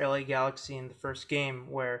against LA Galaxy in the first game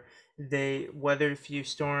where they weathered a few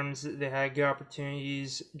storms. They had good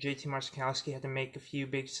opportunities. JT Marszakowski had to make a few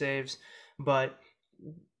big saves, but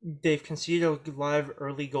they've conceded a lot of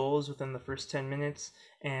early goals within the first 10 minutes,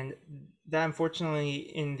 and that unfortunately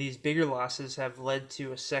in these bigger losses have led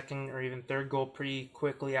to a second or even third goal pretty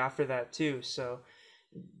quickly after that too. So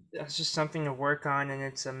that's just something to work on, and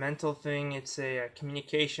it's a mental thing, it's a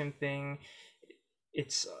communication thing,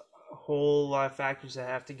 it's a whole lot of factors that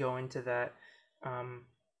have to go into that. um,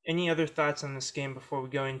 any other thoughts on this game before we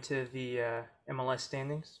go into the MLS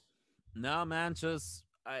standings? No, man, just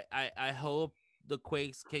I hope the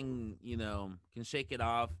Quakes can shake it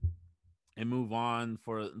off and move on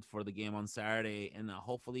for the game on Saturday, and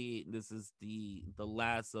hopefully this is the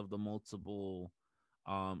last of the multiple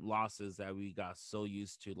losses that we got so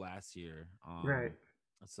used to last year. Right.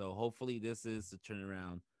 So hopefully this is the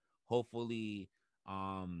turnaround. Hopefully,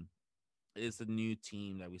 um, it's a new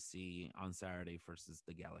team that we see on Saturday versus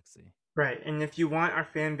the Galaxy. Right, and if you want our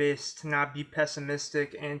fan base to not be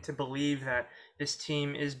pessimistic and to believe that this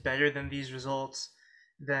team is better than these results,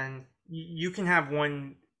 then you can have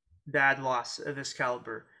one bad loss of this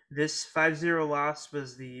caliber. This 5-0 loss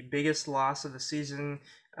was the biggest loss of the season.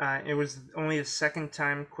 It was only the second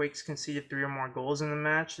time Quakes conceded 3 or more goals in the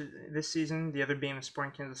match this season, the other being the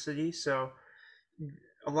Sporting Kansas City. So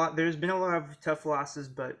there's been a lot of tough losses,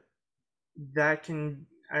 but I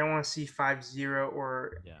don't want to see 5-0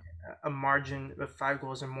 or Yeah, a margin of 5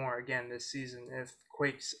 goals or more again this season if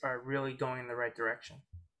Quakes are really going in the right direction.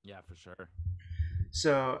 yeah, for sure.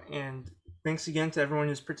 So, and Thanks again to everyone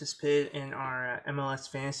who's participated in our MLS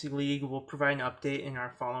Fantasy League. We'll provide an update in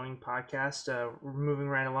our following podcast. We're moving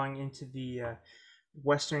right along into the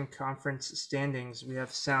Western Conference standings. We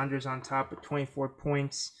have Sounders on top at 24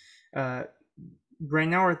 points. Right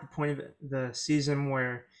now, we're at the point of the season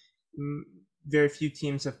where very few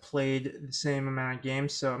teams have played the same amount of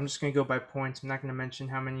games. So I'm just going to go by points. I'm not going to mention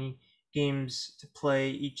how many games to play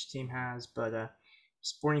each team has, but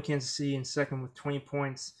Sporting Kansas City in second with 20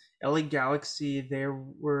 points. LA Galaxy, they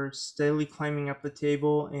were steadily climbing up the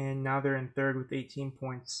table, and now they're in third with 18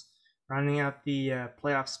 points. Rounding out the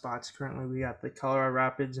playoff spots, currently we got the Colorado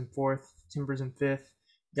Rapids in fourth, Timbers in fifth,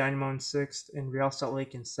 Dynamo in sixth, and Real Salt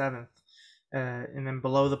Lake in seventh. And then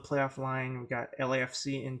below the playoff line, we got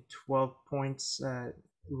LAFC in 12 points,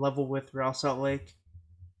 level with Real Salt Lake.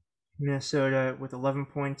 Minnesota with 11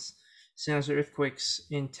 points. San Jose Earthquakes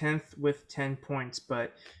in 10th with 10 points.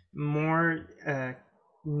 But more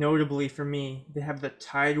notably for me, they have the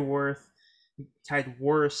tied worst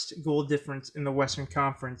goal difference in the Western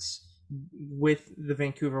Conference with the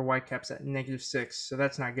Vancouver Whitecaps at -6. So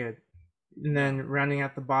that's not good. And then rounding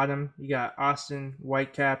out the bottom, you got Austin,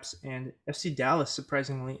 Whitecaps, and FC Dallas,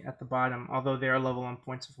 surprisingly, at the bottom, although they are level on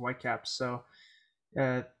points with Whitecaps. So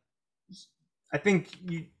I think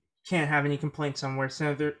you can't have any complaints on where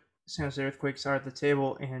San Jose Earthquakes are at the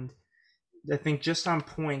table. And I think just on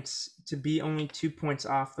points, to be only 2 points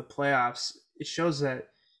off the playoffs, it shows that,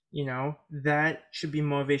 that should be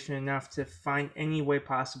motivation enough to find any way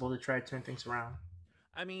possible to try to turn things around.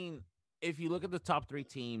 I mean, if you look at the top three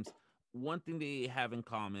teams, one thing they have in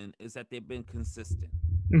common is that they've been consistent.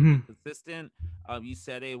 Consistent. You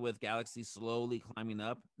said it with Galaxy slowly climbing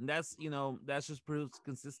up. And that's just proves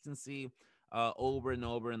consistency over and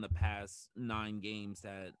over in the past 9 games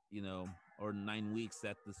or 9 weeks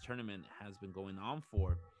that this tournament has been going on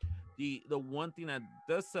for. The one thing that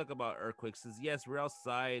does suck about Earthquakes is yes, we're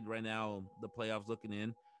outside right now, the playoffs looking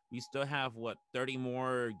in. We still have 30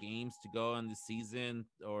 more games to go in the season,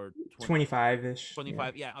 or 25-ish.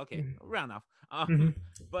 25. Yeah, okay, round off.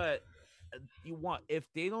 But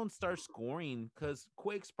if they don't start scoring, because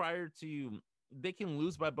Quakes prior to, they can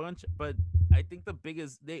lose by a bunch, but I think the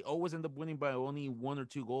biggest, they always end up winning by only 1 or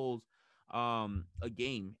 2 goals a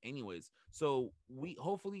game anyways. So we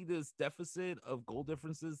hopefully this deficit of goal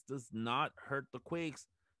differences does not hurt the Quakes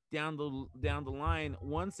down the line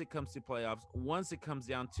once it comes to playoffs, once it comes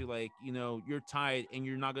down to you're tied and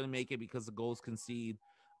you're not going to make it because the goals concede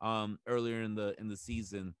earlier in the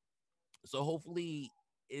season. So hopefully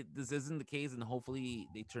this isn't the case, and hopefully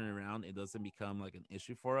they turn it around. It doesn't become like an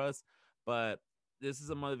issue for us. But this is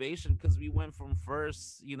a motivation because we went from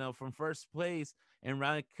first place and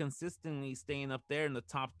rather consistently staying up there in the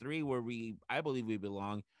top 3 where I believe we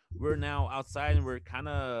belong. We're now outside and we're kind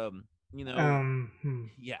of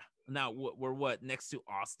yeah. Now we're next to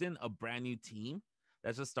Austin, a brand new team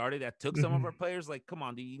that just started, that took some of our players. Like, come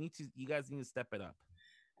on, you guys need to step it up.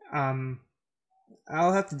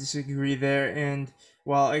 I'll have to disagree there. And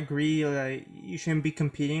while I agree, you shouldn't be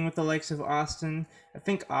competing with the likes of Austin, I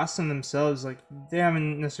think Austin themselves, they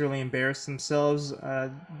haven't necessarily embarrassed themselves.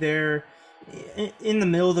 They're in the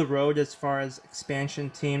middle of the road as far as expansion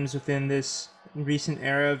teams within this recent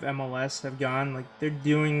era of MLS have gone. They're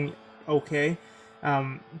doing okay.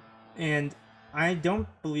 And I don't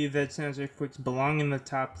believe that San Jose Earthquakes belong in the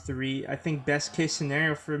top 3. I think best case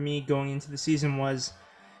scenario for me going into the season was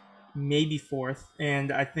maybe 4th,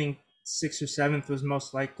 and I think 6th or 7th was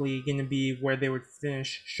most likely going to be where they would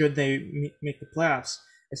finish should they make the playoffs.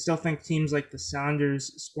 I still think teams like the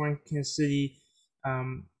Sounders, Sporting Kansas City,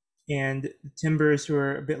 and the Timbers, who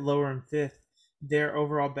are a bit lower in 5th, they're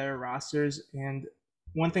overall better rosters. And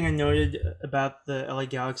one thing I noted about the LA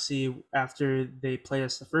Galaxy after they played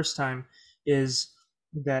us the first time is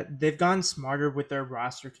that they've gone smarter with their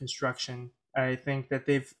roster construction. I think that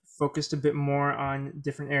they've focused a bit more on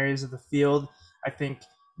different areas of the field. I think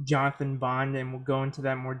Jonathan Bond, and we'll go into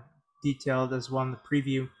that more detailed as well in the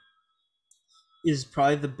preview, is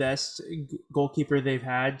probably the best goalkeeper they've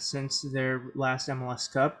had since their last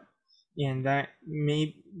MLS Cup, and that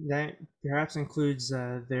perhaps includes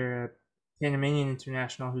their Panamanian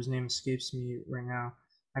international, whose name escapes me right now,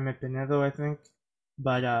 Jaime Pinedo, I think.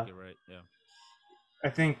 But you're right, yeah. I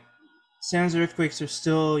think San Jose Earthquakes are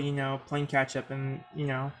still, playing catch up, and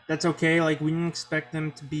that's okay. We didn't expect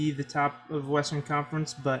them to be the top of Western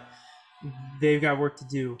Conference, but they've got work to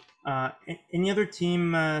do. Any other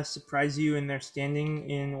team surprise you in their standing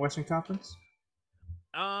in Western Conference?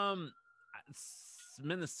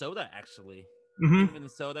 Minnesota, actually. I think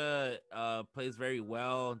Minnesota plays very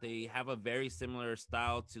well. They have a very similar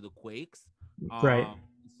style to the Quakes. Right.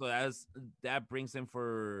 So that brings him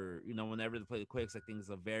for whenever they play the Quicks. I think it's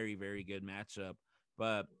a very very good matchup.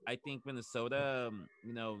 But I think Minnesota,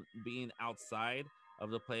 being outside of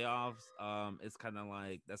the playoffs, is kind of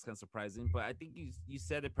like that's kind of surprising. But I think you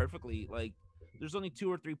said it perfectly. Like there's only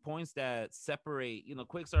 2 or 3 points that separate.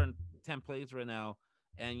 Quicks are in 10 plays right now,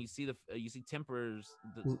 and you see Tempers,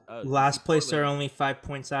 you see Last place are Portland. only 5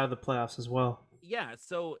 points out of the playoffs as well. Yeah,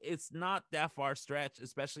 so it's not that far stretch,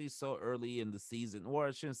 especially so early in the season. Or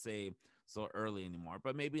I shouldn't say so early anymore,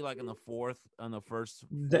 but maybe like on the first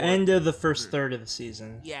The fourth. end of the first third of the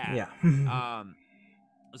season. Yeah. Yeah. Um.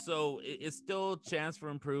 So it's still a chance for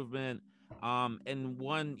improvement. And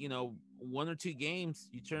 1 or 2 games,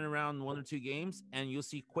 you turn around 1 or 2 games, and you'll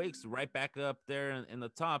see Quakes right back up there in the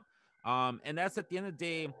top. And that's at the end of the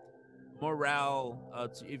day morale.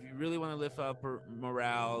 If you really want to lift up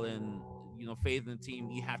morale and faith in the team,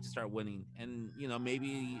 you have to start winning. And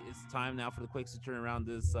maybe it's time now for the Quakes to turn around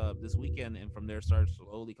this weekend, and from there start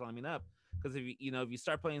slowly climbing up. Because if you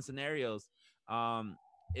start playing scenarios, um,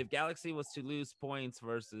 if Galaxy was to lose points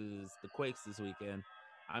versus the Quakes this weekend,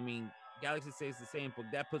 I mean. Galaxy stays the same, but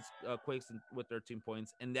that puts Quakes with 13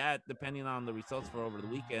 points, and that, depending on the results for over the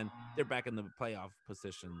weekend, they're back in the playoff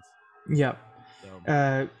positions. Yeah.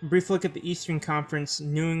 So Brief look at the Eastern Conference.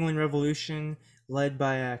 New England Revolution, led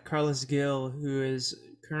by Carlos Gil, who is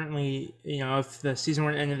currently, if the season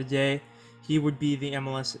were to end of the day, he would be the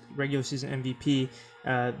MLS regular season MVP.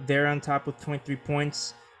 They're on top with 23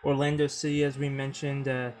 points. Orlando City, as we mentioned,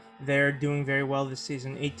 they're doing very well this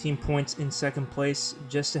season. 18 points in second place,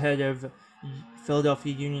 just ahead of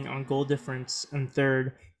Philadelphia Union on goal difference in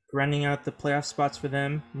third. Rounding out the playoff spots for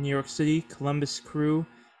them, New York City, Columbus Crew,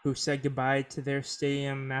 who said goodbye to their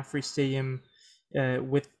stadium, Mapfre Stadium,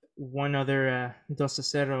 with one other Dos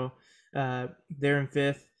Acero. They're in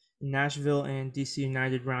fifth. Nashville and DC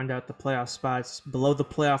United round out the playoff spots. Below the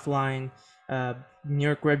playoff line, New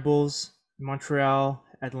York Red Bulls, Montreal,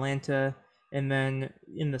 Atlanta, and then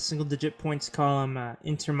in the single-digit points column,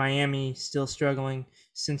 Inter Miami still struggling,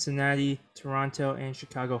 Cincinnati, Toronto, and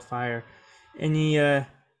Chicago Fire. Any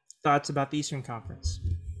thoughts about the Eastern Conference?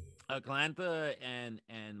 Atlanta and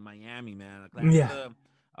Miami, man. Yeah.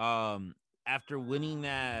 Atlanta, after winning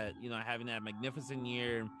that, having that magnificent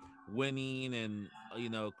year, winning and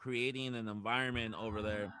creating an environment over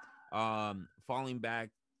there, falling back,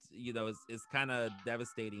 is kind of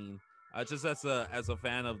devastating. Just as a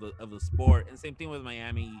fan of the sport, and same thing with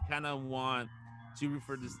Miami. You kind of want to root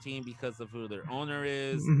for this team because of who their owner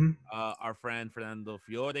is. Mm-hmm. Our friend Fernando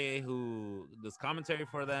Fiore, who does commentary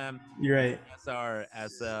for them, You're right.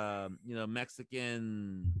 as a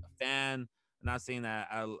Mexican fan. I'm not saying that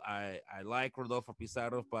I like Rodolfo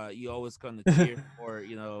Pizarro, but you always come to cheer for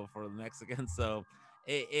the Mexicans. So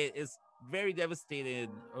it is very devastated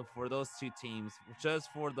for those two teams,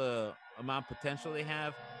 just for the amount of potential they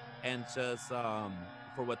have, and just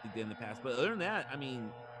for what they did in the past. But other than that, I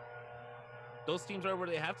mean, those teams are where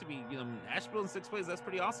they have to be. Nashville in sixth place, that's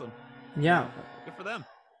pretty awesome. Yeah. Good for them.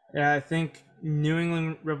 Yeah, I think New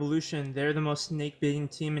England Revolution, they're the most snake baiting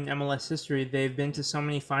team in MLS history. They've been to so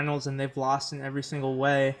many finals and they've lost in every single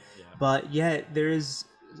way. Yeah. But yet there is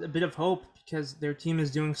a bit of hope because their team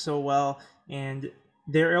is doing so well, and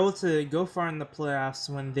they're able to go far in the playoffs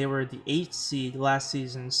when they were the 8th seed last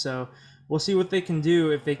season. So we'll see what they can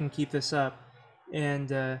do if they can keep this up.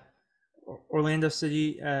 And Orlando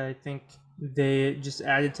City, I think they just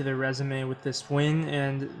added to their resume with this win,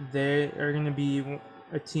 and they are going to be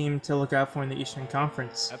a team to look out for in the Eastern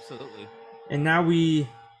Conference. Absolutely. And now we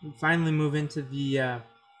finally move into the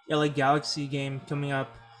LA Galaxy game coming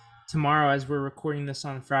up tomorrow as we're recording this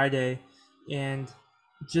on Friday. And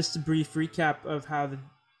just a brief recap of how the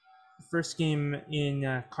first game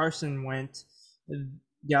in Carson went.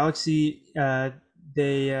 Galaxy, I'll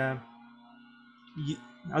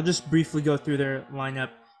just briefly go through their lineup.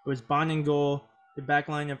 It was Bond in goal, the back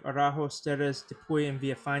line of Araujo, Steres, Dupuy, and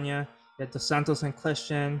Villafana. You had Dos Santos and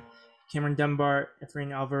Kleshchen, Cameron Dunbar,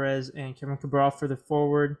 Efrain Alvarez, and Kevin Cabral for the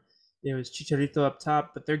forward. There was Chicharito up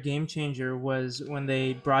top, but their game changer was when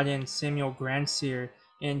they brought in Samuel Grandsir,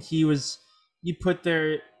 and he put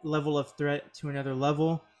their level of threat to another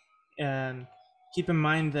level. Keep in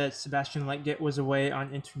mind that Sebastian Letget was away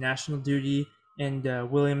on international duty, and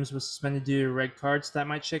Williams was suspended due to red cards. So that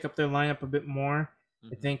might shake up their lineup a bit more.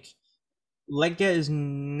 Mm-hmm. I think Letget is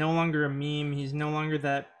no longer a meme. He's no longer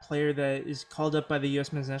that player that is called up by the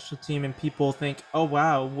U.S. men's national team and people think, oh,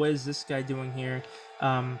 wow, what is this guy doing here?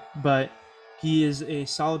 But he is a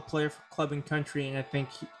solid player for club and country, and I think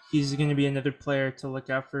he's going to be another player to look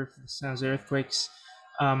out for the San Jose Earthquakes.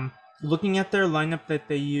 Looking at their lineup that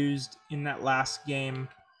they used in that last game,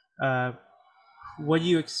 What do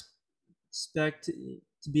you expect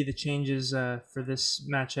to be the changes for this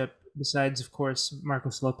matchup? Besides, of course,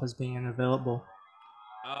 Marcos Lopez being unavailable.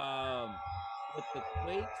 With the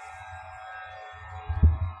Quakes,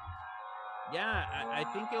 yeah, I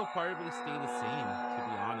think it'll probably stay the same. To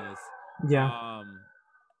be honest, Yeah. I,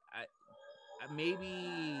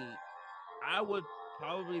 maybe I would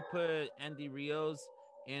probably put Andy Rios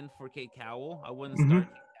in for Kate Cowell. I wouldn't Hmm. start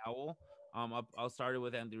Kate Cowell. I'll start it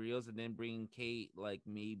with Andy Rios and then bring Kate like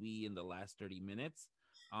maybe in the last 30 minutes.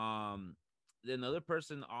 Um, Another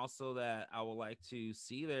person also that I would like to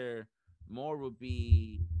see there more would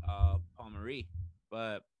be Paul Marie,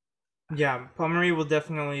 but Yeah, Palmieri will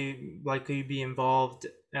definitely likely be involved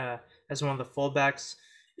uh, as one of the fullbacks.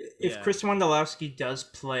 If yeah, Chris Wondolowski does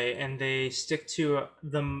play and they stick to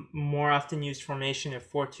the more often used formation of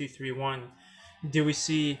 4-2-3-1, do we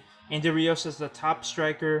see Andy Rios as the top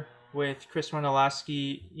striker with Chris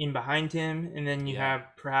Wondolowski in behind him, and then you yeah. have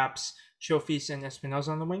perhaps Chofis and Espinoza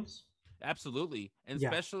on the wings? Absolutely, and Yeah,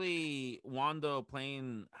 especially Wando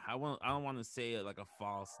playing. I don't want to say it like a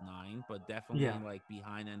false nine, but definitely yeah, like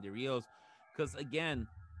behind Andy Rios, because again,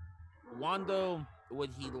 Wando, what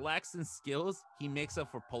he lacks in skills, he makes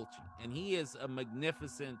up for poaching, and he is a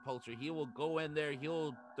magnificent poacher. He will go in there,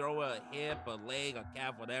 he'll throw a hip, a leg, a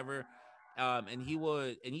calf, whatever, and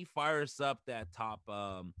he fires up that top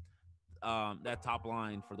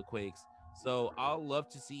line for the Quakes. So I'll love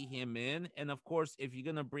to see him in. And of course, if you're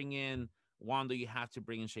gonna bring in Wando, you have to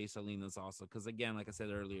bring in Shea Salinas also. Because again, like I said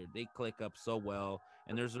earlier, they click up so well.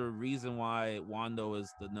 And there's a reason why Wando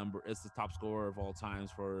is the top scorer of all times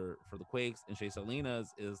for the Quakes, and Shea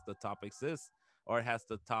Salinas is the top assist or has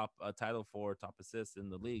the top title for top assists in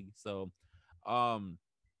the league. So um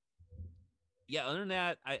yeah, other than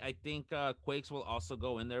that, I think Quakes will also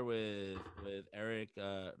go in there with Eric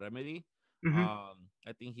Remedy. hmm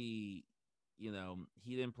I think he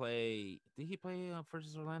didn't play. Did he play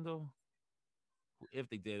versus Orlando? If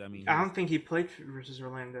they did, I mean, I he was. don't think he played versus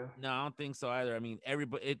Orlando. No, I don't think so either. I mean,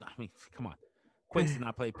 everybody. I mean, come on, Quakes did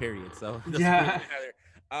not play. Period. So it doesn't really Yeah,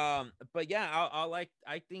 matter. But yeah, I'll like.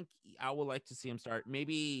 I think I would like to see him start.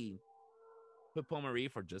 Maybe put Paul Marie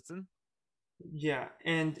for Justin. yeah,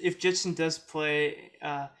 and if Judson does play,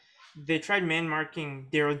 they tried man marking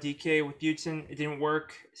Daryl DK with Button. It didn't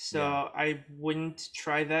work, so Yeah, I wouldn't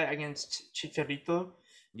try that against Chicharito.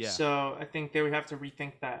 yeah. So I think they would have to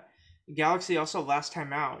rethink that. Galaxy also last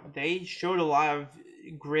time out, they showed a lot of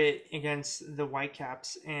grit against the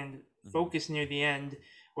Whitecaps and Hmm. focus near the end,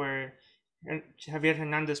 where Javier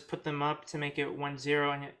Hernandez put them up to make it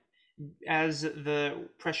 1-0, and as the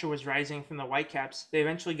pressure was rising from the Whitecaps, they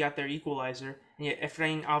eventually got their equalizer, and yet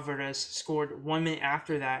Efrain Alvarez scored 1 minute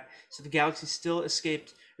after that. So the Galaxy still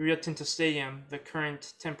escaped Rio Tinto Stadium, the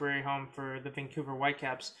current temporary home for the Vancouver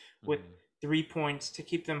Whitecaps, with Hmm. 3 points to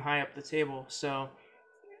keep them high up the table. So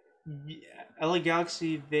LA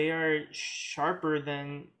Galaxy, they are sharper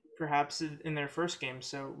than perhaps in their first game.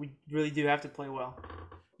 So we really do have to play well.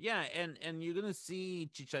 Yeah, and you're gonna see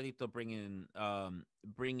Chicharito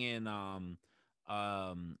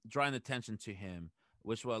drawing attention to him,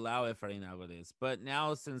 which will allow Efrain Alvarez. But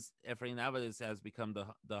now since Efrain Alvarez has become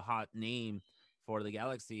the hot name for the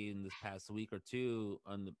Galaxy in this past week or two,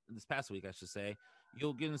 this past week I should say,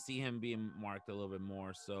 you're gonna see him being marked a little bit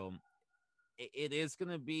more. So it is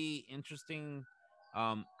gonna be interesting,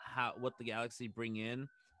 how what the Galaxy bring in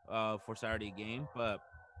for Saturday game, but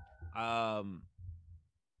um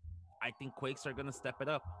I think Quakes are going to step it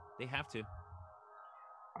up. They have to.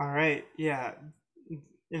 All right, yeah.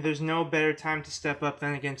 There's no better time to step up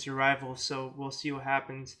than against your rival, so we'll see what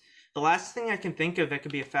happens. The last thing I can think of that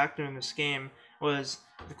could be a factor in this game was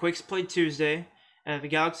the Quakes played Tuesday, the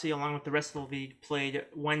Galaxy, along with the rest of the league, played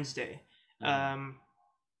Wednesday. Hmm. Um,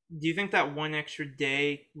 do you think that one extra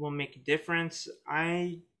day will make a difference?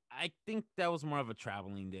 I think that was more of a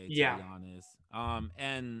traveling day, to Yeah. be honest.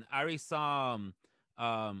 And I already saw,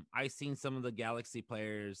 I seen some of the Galaxy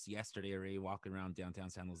players yesterday already walking around downtown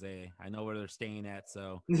San Jose. I know where they're staying at,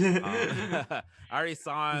 so I already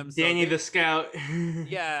saw them. So Danny the they, Scout.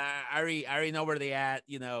 yeah, I already know where they at.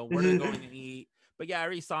 Where they're going to eat. But yeah, I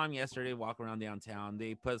already saw him yesterday walking around downtown.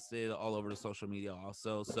 They posted all over the social media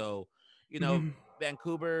also. So, you know,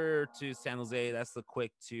 Vancouver to San Jose, that's the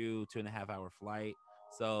quick 2.5 hour flight.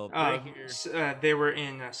 So they're here. They were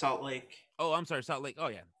in Salt Lake. Oh, I'm sorry, Salt Lake. Oh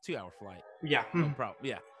yeah, 2 hour flight. Yeah. No problem.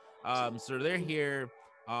 Yeah. So they're here.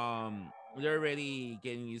 They're already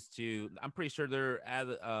getting used to. I'm pretty sure they're at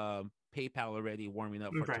PayPal already warming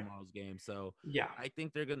up for Right. tomorrow's game. So Yeah. I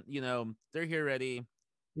think they're gonna. They're here ready.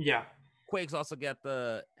 Yeah. Quakes also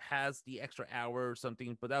has the extra hour or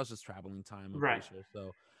something, but that was just traveling time, I'm Right. pretty sure.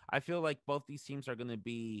 So I feel like both these teams are going to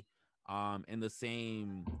be in the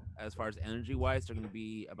same, as far as energy wise, they're going to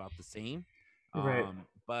be about the same. Right.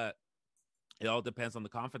 But it all depends on the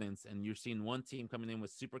confidence, and you're seeing one team coming in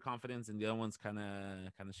with super confidence and the other one's kind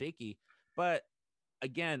of shaky. But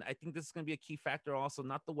again, I think this is going to be a key factor also,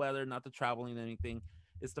 not the weather, not the traveling, anything.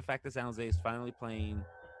 It's the fact that San Jose is finally playing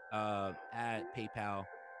at PayPal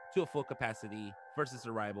to a full capacity versus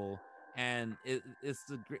a rival. And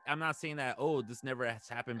I'm not saying that, this never has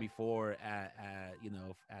happened before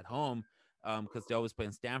at home, because they always play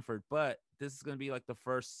in Stanford, but this is going to be like the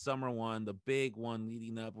first summer one, the big one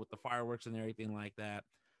leading up with the fireworks and everything like that.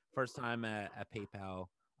 First time at PayPal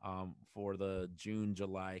for the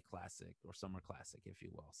June-July Classic, or Summer Classic, if you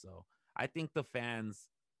will. So I think the fans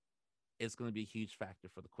is going to be a huge factor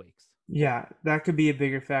for the Quakes. Yeah, that could be a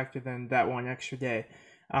bigger factor than that one extra day.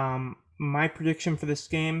 My prediction for this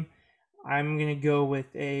game, I'm going to go with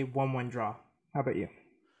a 1-1 draw. How about you?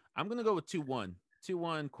 I'm going to go with 2-1.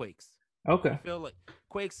 2-1 Quakes. Okay. I feel like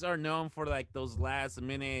Quakes are known for like those last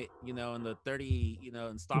minute, in the 30,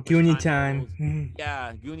 in stoppage Goonie time.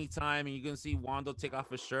 Yeah, Goonie time, and you're gonna see Wando take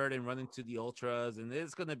off his shirt and run into the ultras, and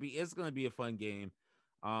it's gonna be a fun game.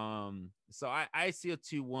 So I see a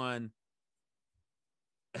 2-1.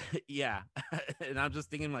 Yeah, and I'm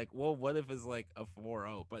just thinking like, well, what if it's like a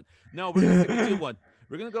 4-0? But no, we're gonna stick with 2-1.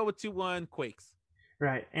 We're gonna go with 2-1 Quakes.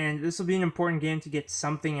 Right, and this will be an important game to get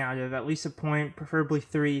something out of, at least a point, preferably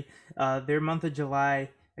 3. Their month of July,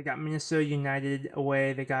 they got Minnesota United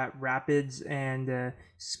away, they got Rapids and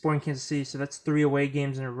Sporting Kansas City, so that's 3 away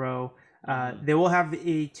games in a row. They will have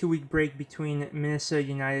a 2-week break between Minnesota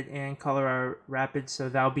United and Colorado Rapids, so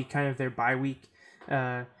that'll be kind of their bye week.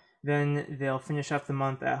 Then they'll finish off the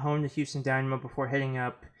month at home to Houston Dynamo before heading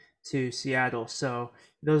up to Seattle. So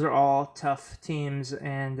those are all tough teams,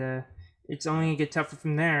 and it's only going to get tougher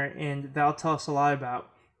from there, and that'll tell us a lot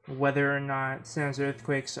about whether or not San Jose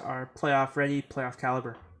Earthquakes are playoff ready, playoff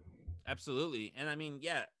caliber. Absolutely. And I mean,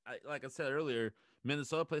 yeah, like I said earlier,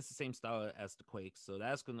 Minnesota plays the same style as the Quakes, so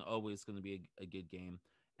that's always going to be a good game.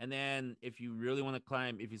 And then if you really want to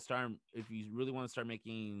climb, if you really want to start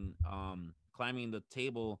making climbing the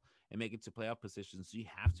table and make it to playoff positions, you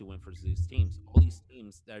have to win for these teams. All these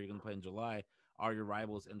teams that you're going to play in July are your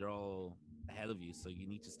rivals, and they're all ahead of you, so you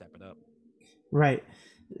need to step it up. Right.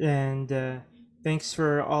 And thanks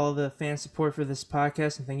for all the fan support for this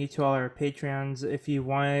podcast, and thank you to all our Patreons. If you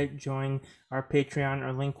want to join our Patreon,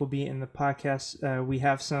 our link will be in the podcast. We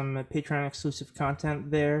have some Patreon exclusive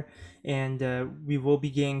content there, and we will be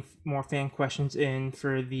getting more fan questions in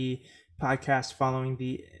for the podcast following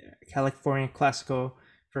the California Classico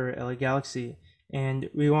for LA Galaxy. And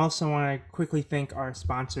we also want to quickly thank our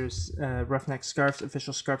sponsors, Roughneck Scarves,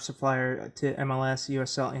 official scarf supplier to MLS,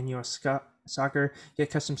 USL, and US Soccer. Get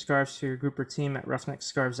custom scarves for your group or team at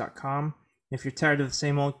roughneckscarves.com. If you're tired of the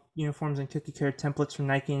same old uniforms and cookie cutter templates from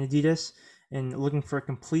Nike and Adidas and looking for a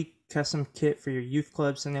complete custom kit for your youth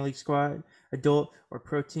club, Sunday League squad, adult, or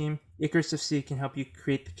pro team, Icarus FC can help you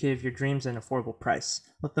create the kit of your dreams at an affordable price.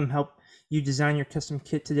 Let them help you design your custom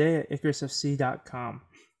kit today at icarusfc.com.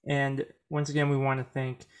 And once again, we want to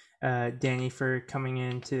thank Danny for coming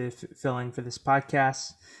in to fill in for this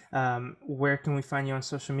podcast. Where can we find you on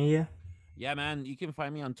social media? Yeah, man, you can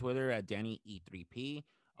find me on Twitter at DannyE3P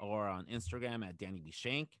or on Instagram at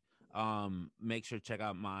DannyBShank. Make sure to check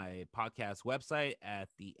out my podcast website at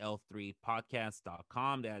the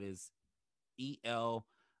L3podcast.com. That is ELTHREE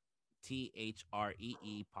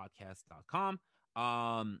podcast.com.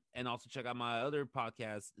 And also check out my other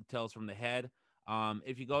podcast, Tales from the Head.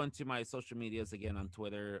 If you go into my social medias again on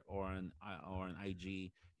Twitter or on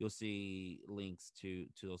IG, you'll see links to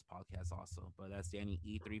those podcasts also. But that's Danny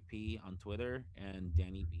E3P on Twitter and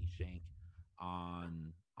Danny B Shank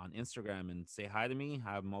on Instagram. And say hi to me.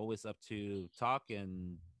 I'm always up to talk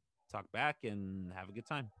back and have a good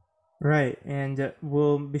time. Right, and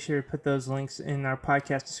we'll be sure to put those links in our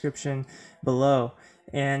podcast description below.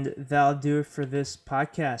 And that'll do it for this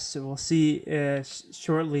podcast. So we'll see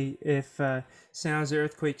shortly if San Jose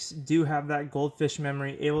Earthquakes do have that goldfish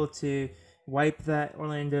memory, able to wipe that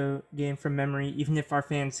Orlando game from memory, even if our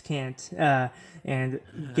fans can't, and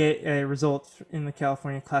get a result in the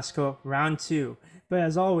California Classico round 2. But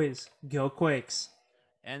as always, go Quakes.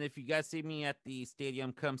 And if you guys see me at the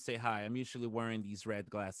stadium, come say hi. I'm usually wearing these red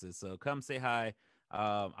glasses, so come say hi.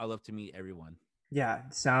 I love to meet everyone. Yeah,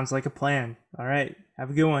 sounds like a plan. All right, have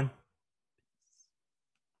a good one.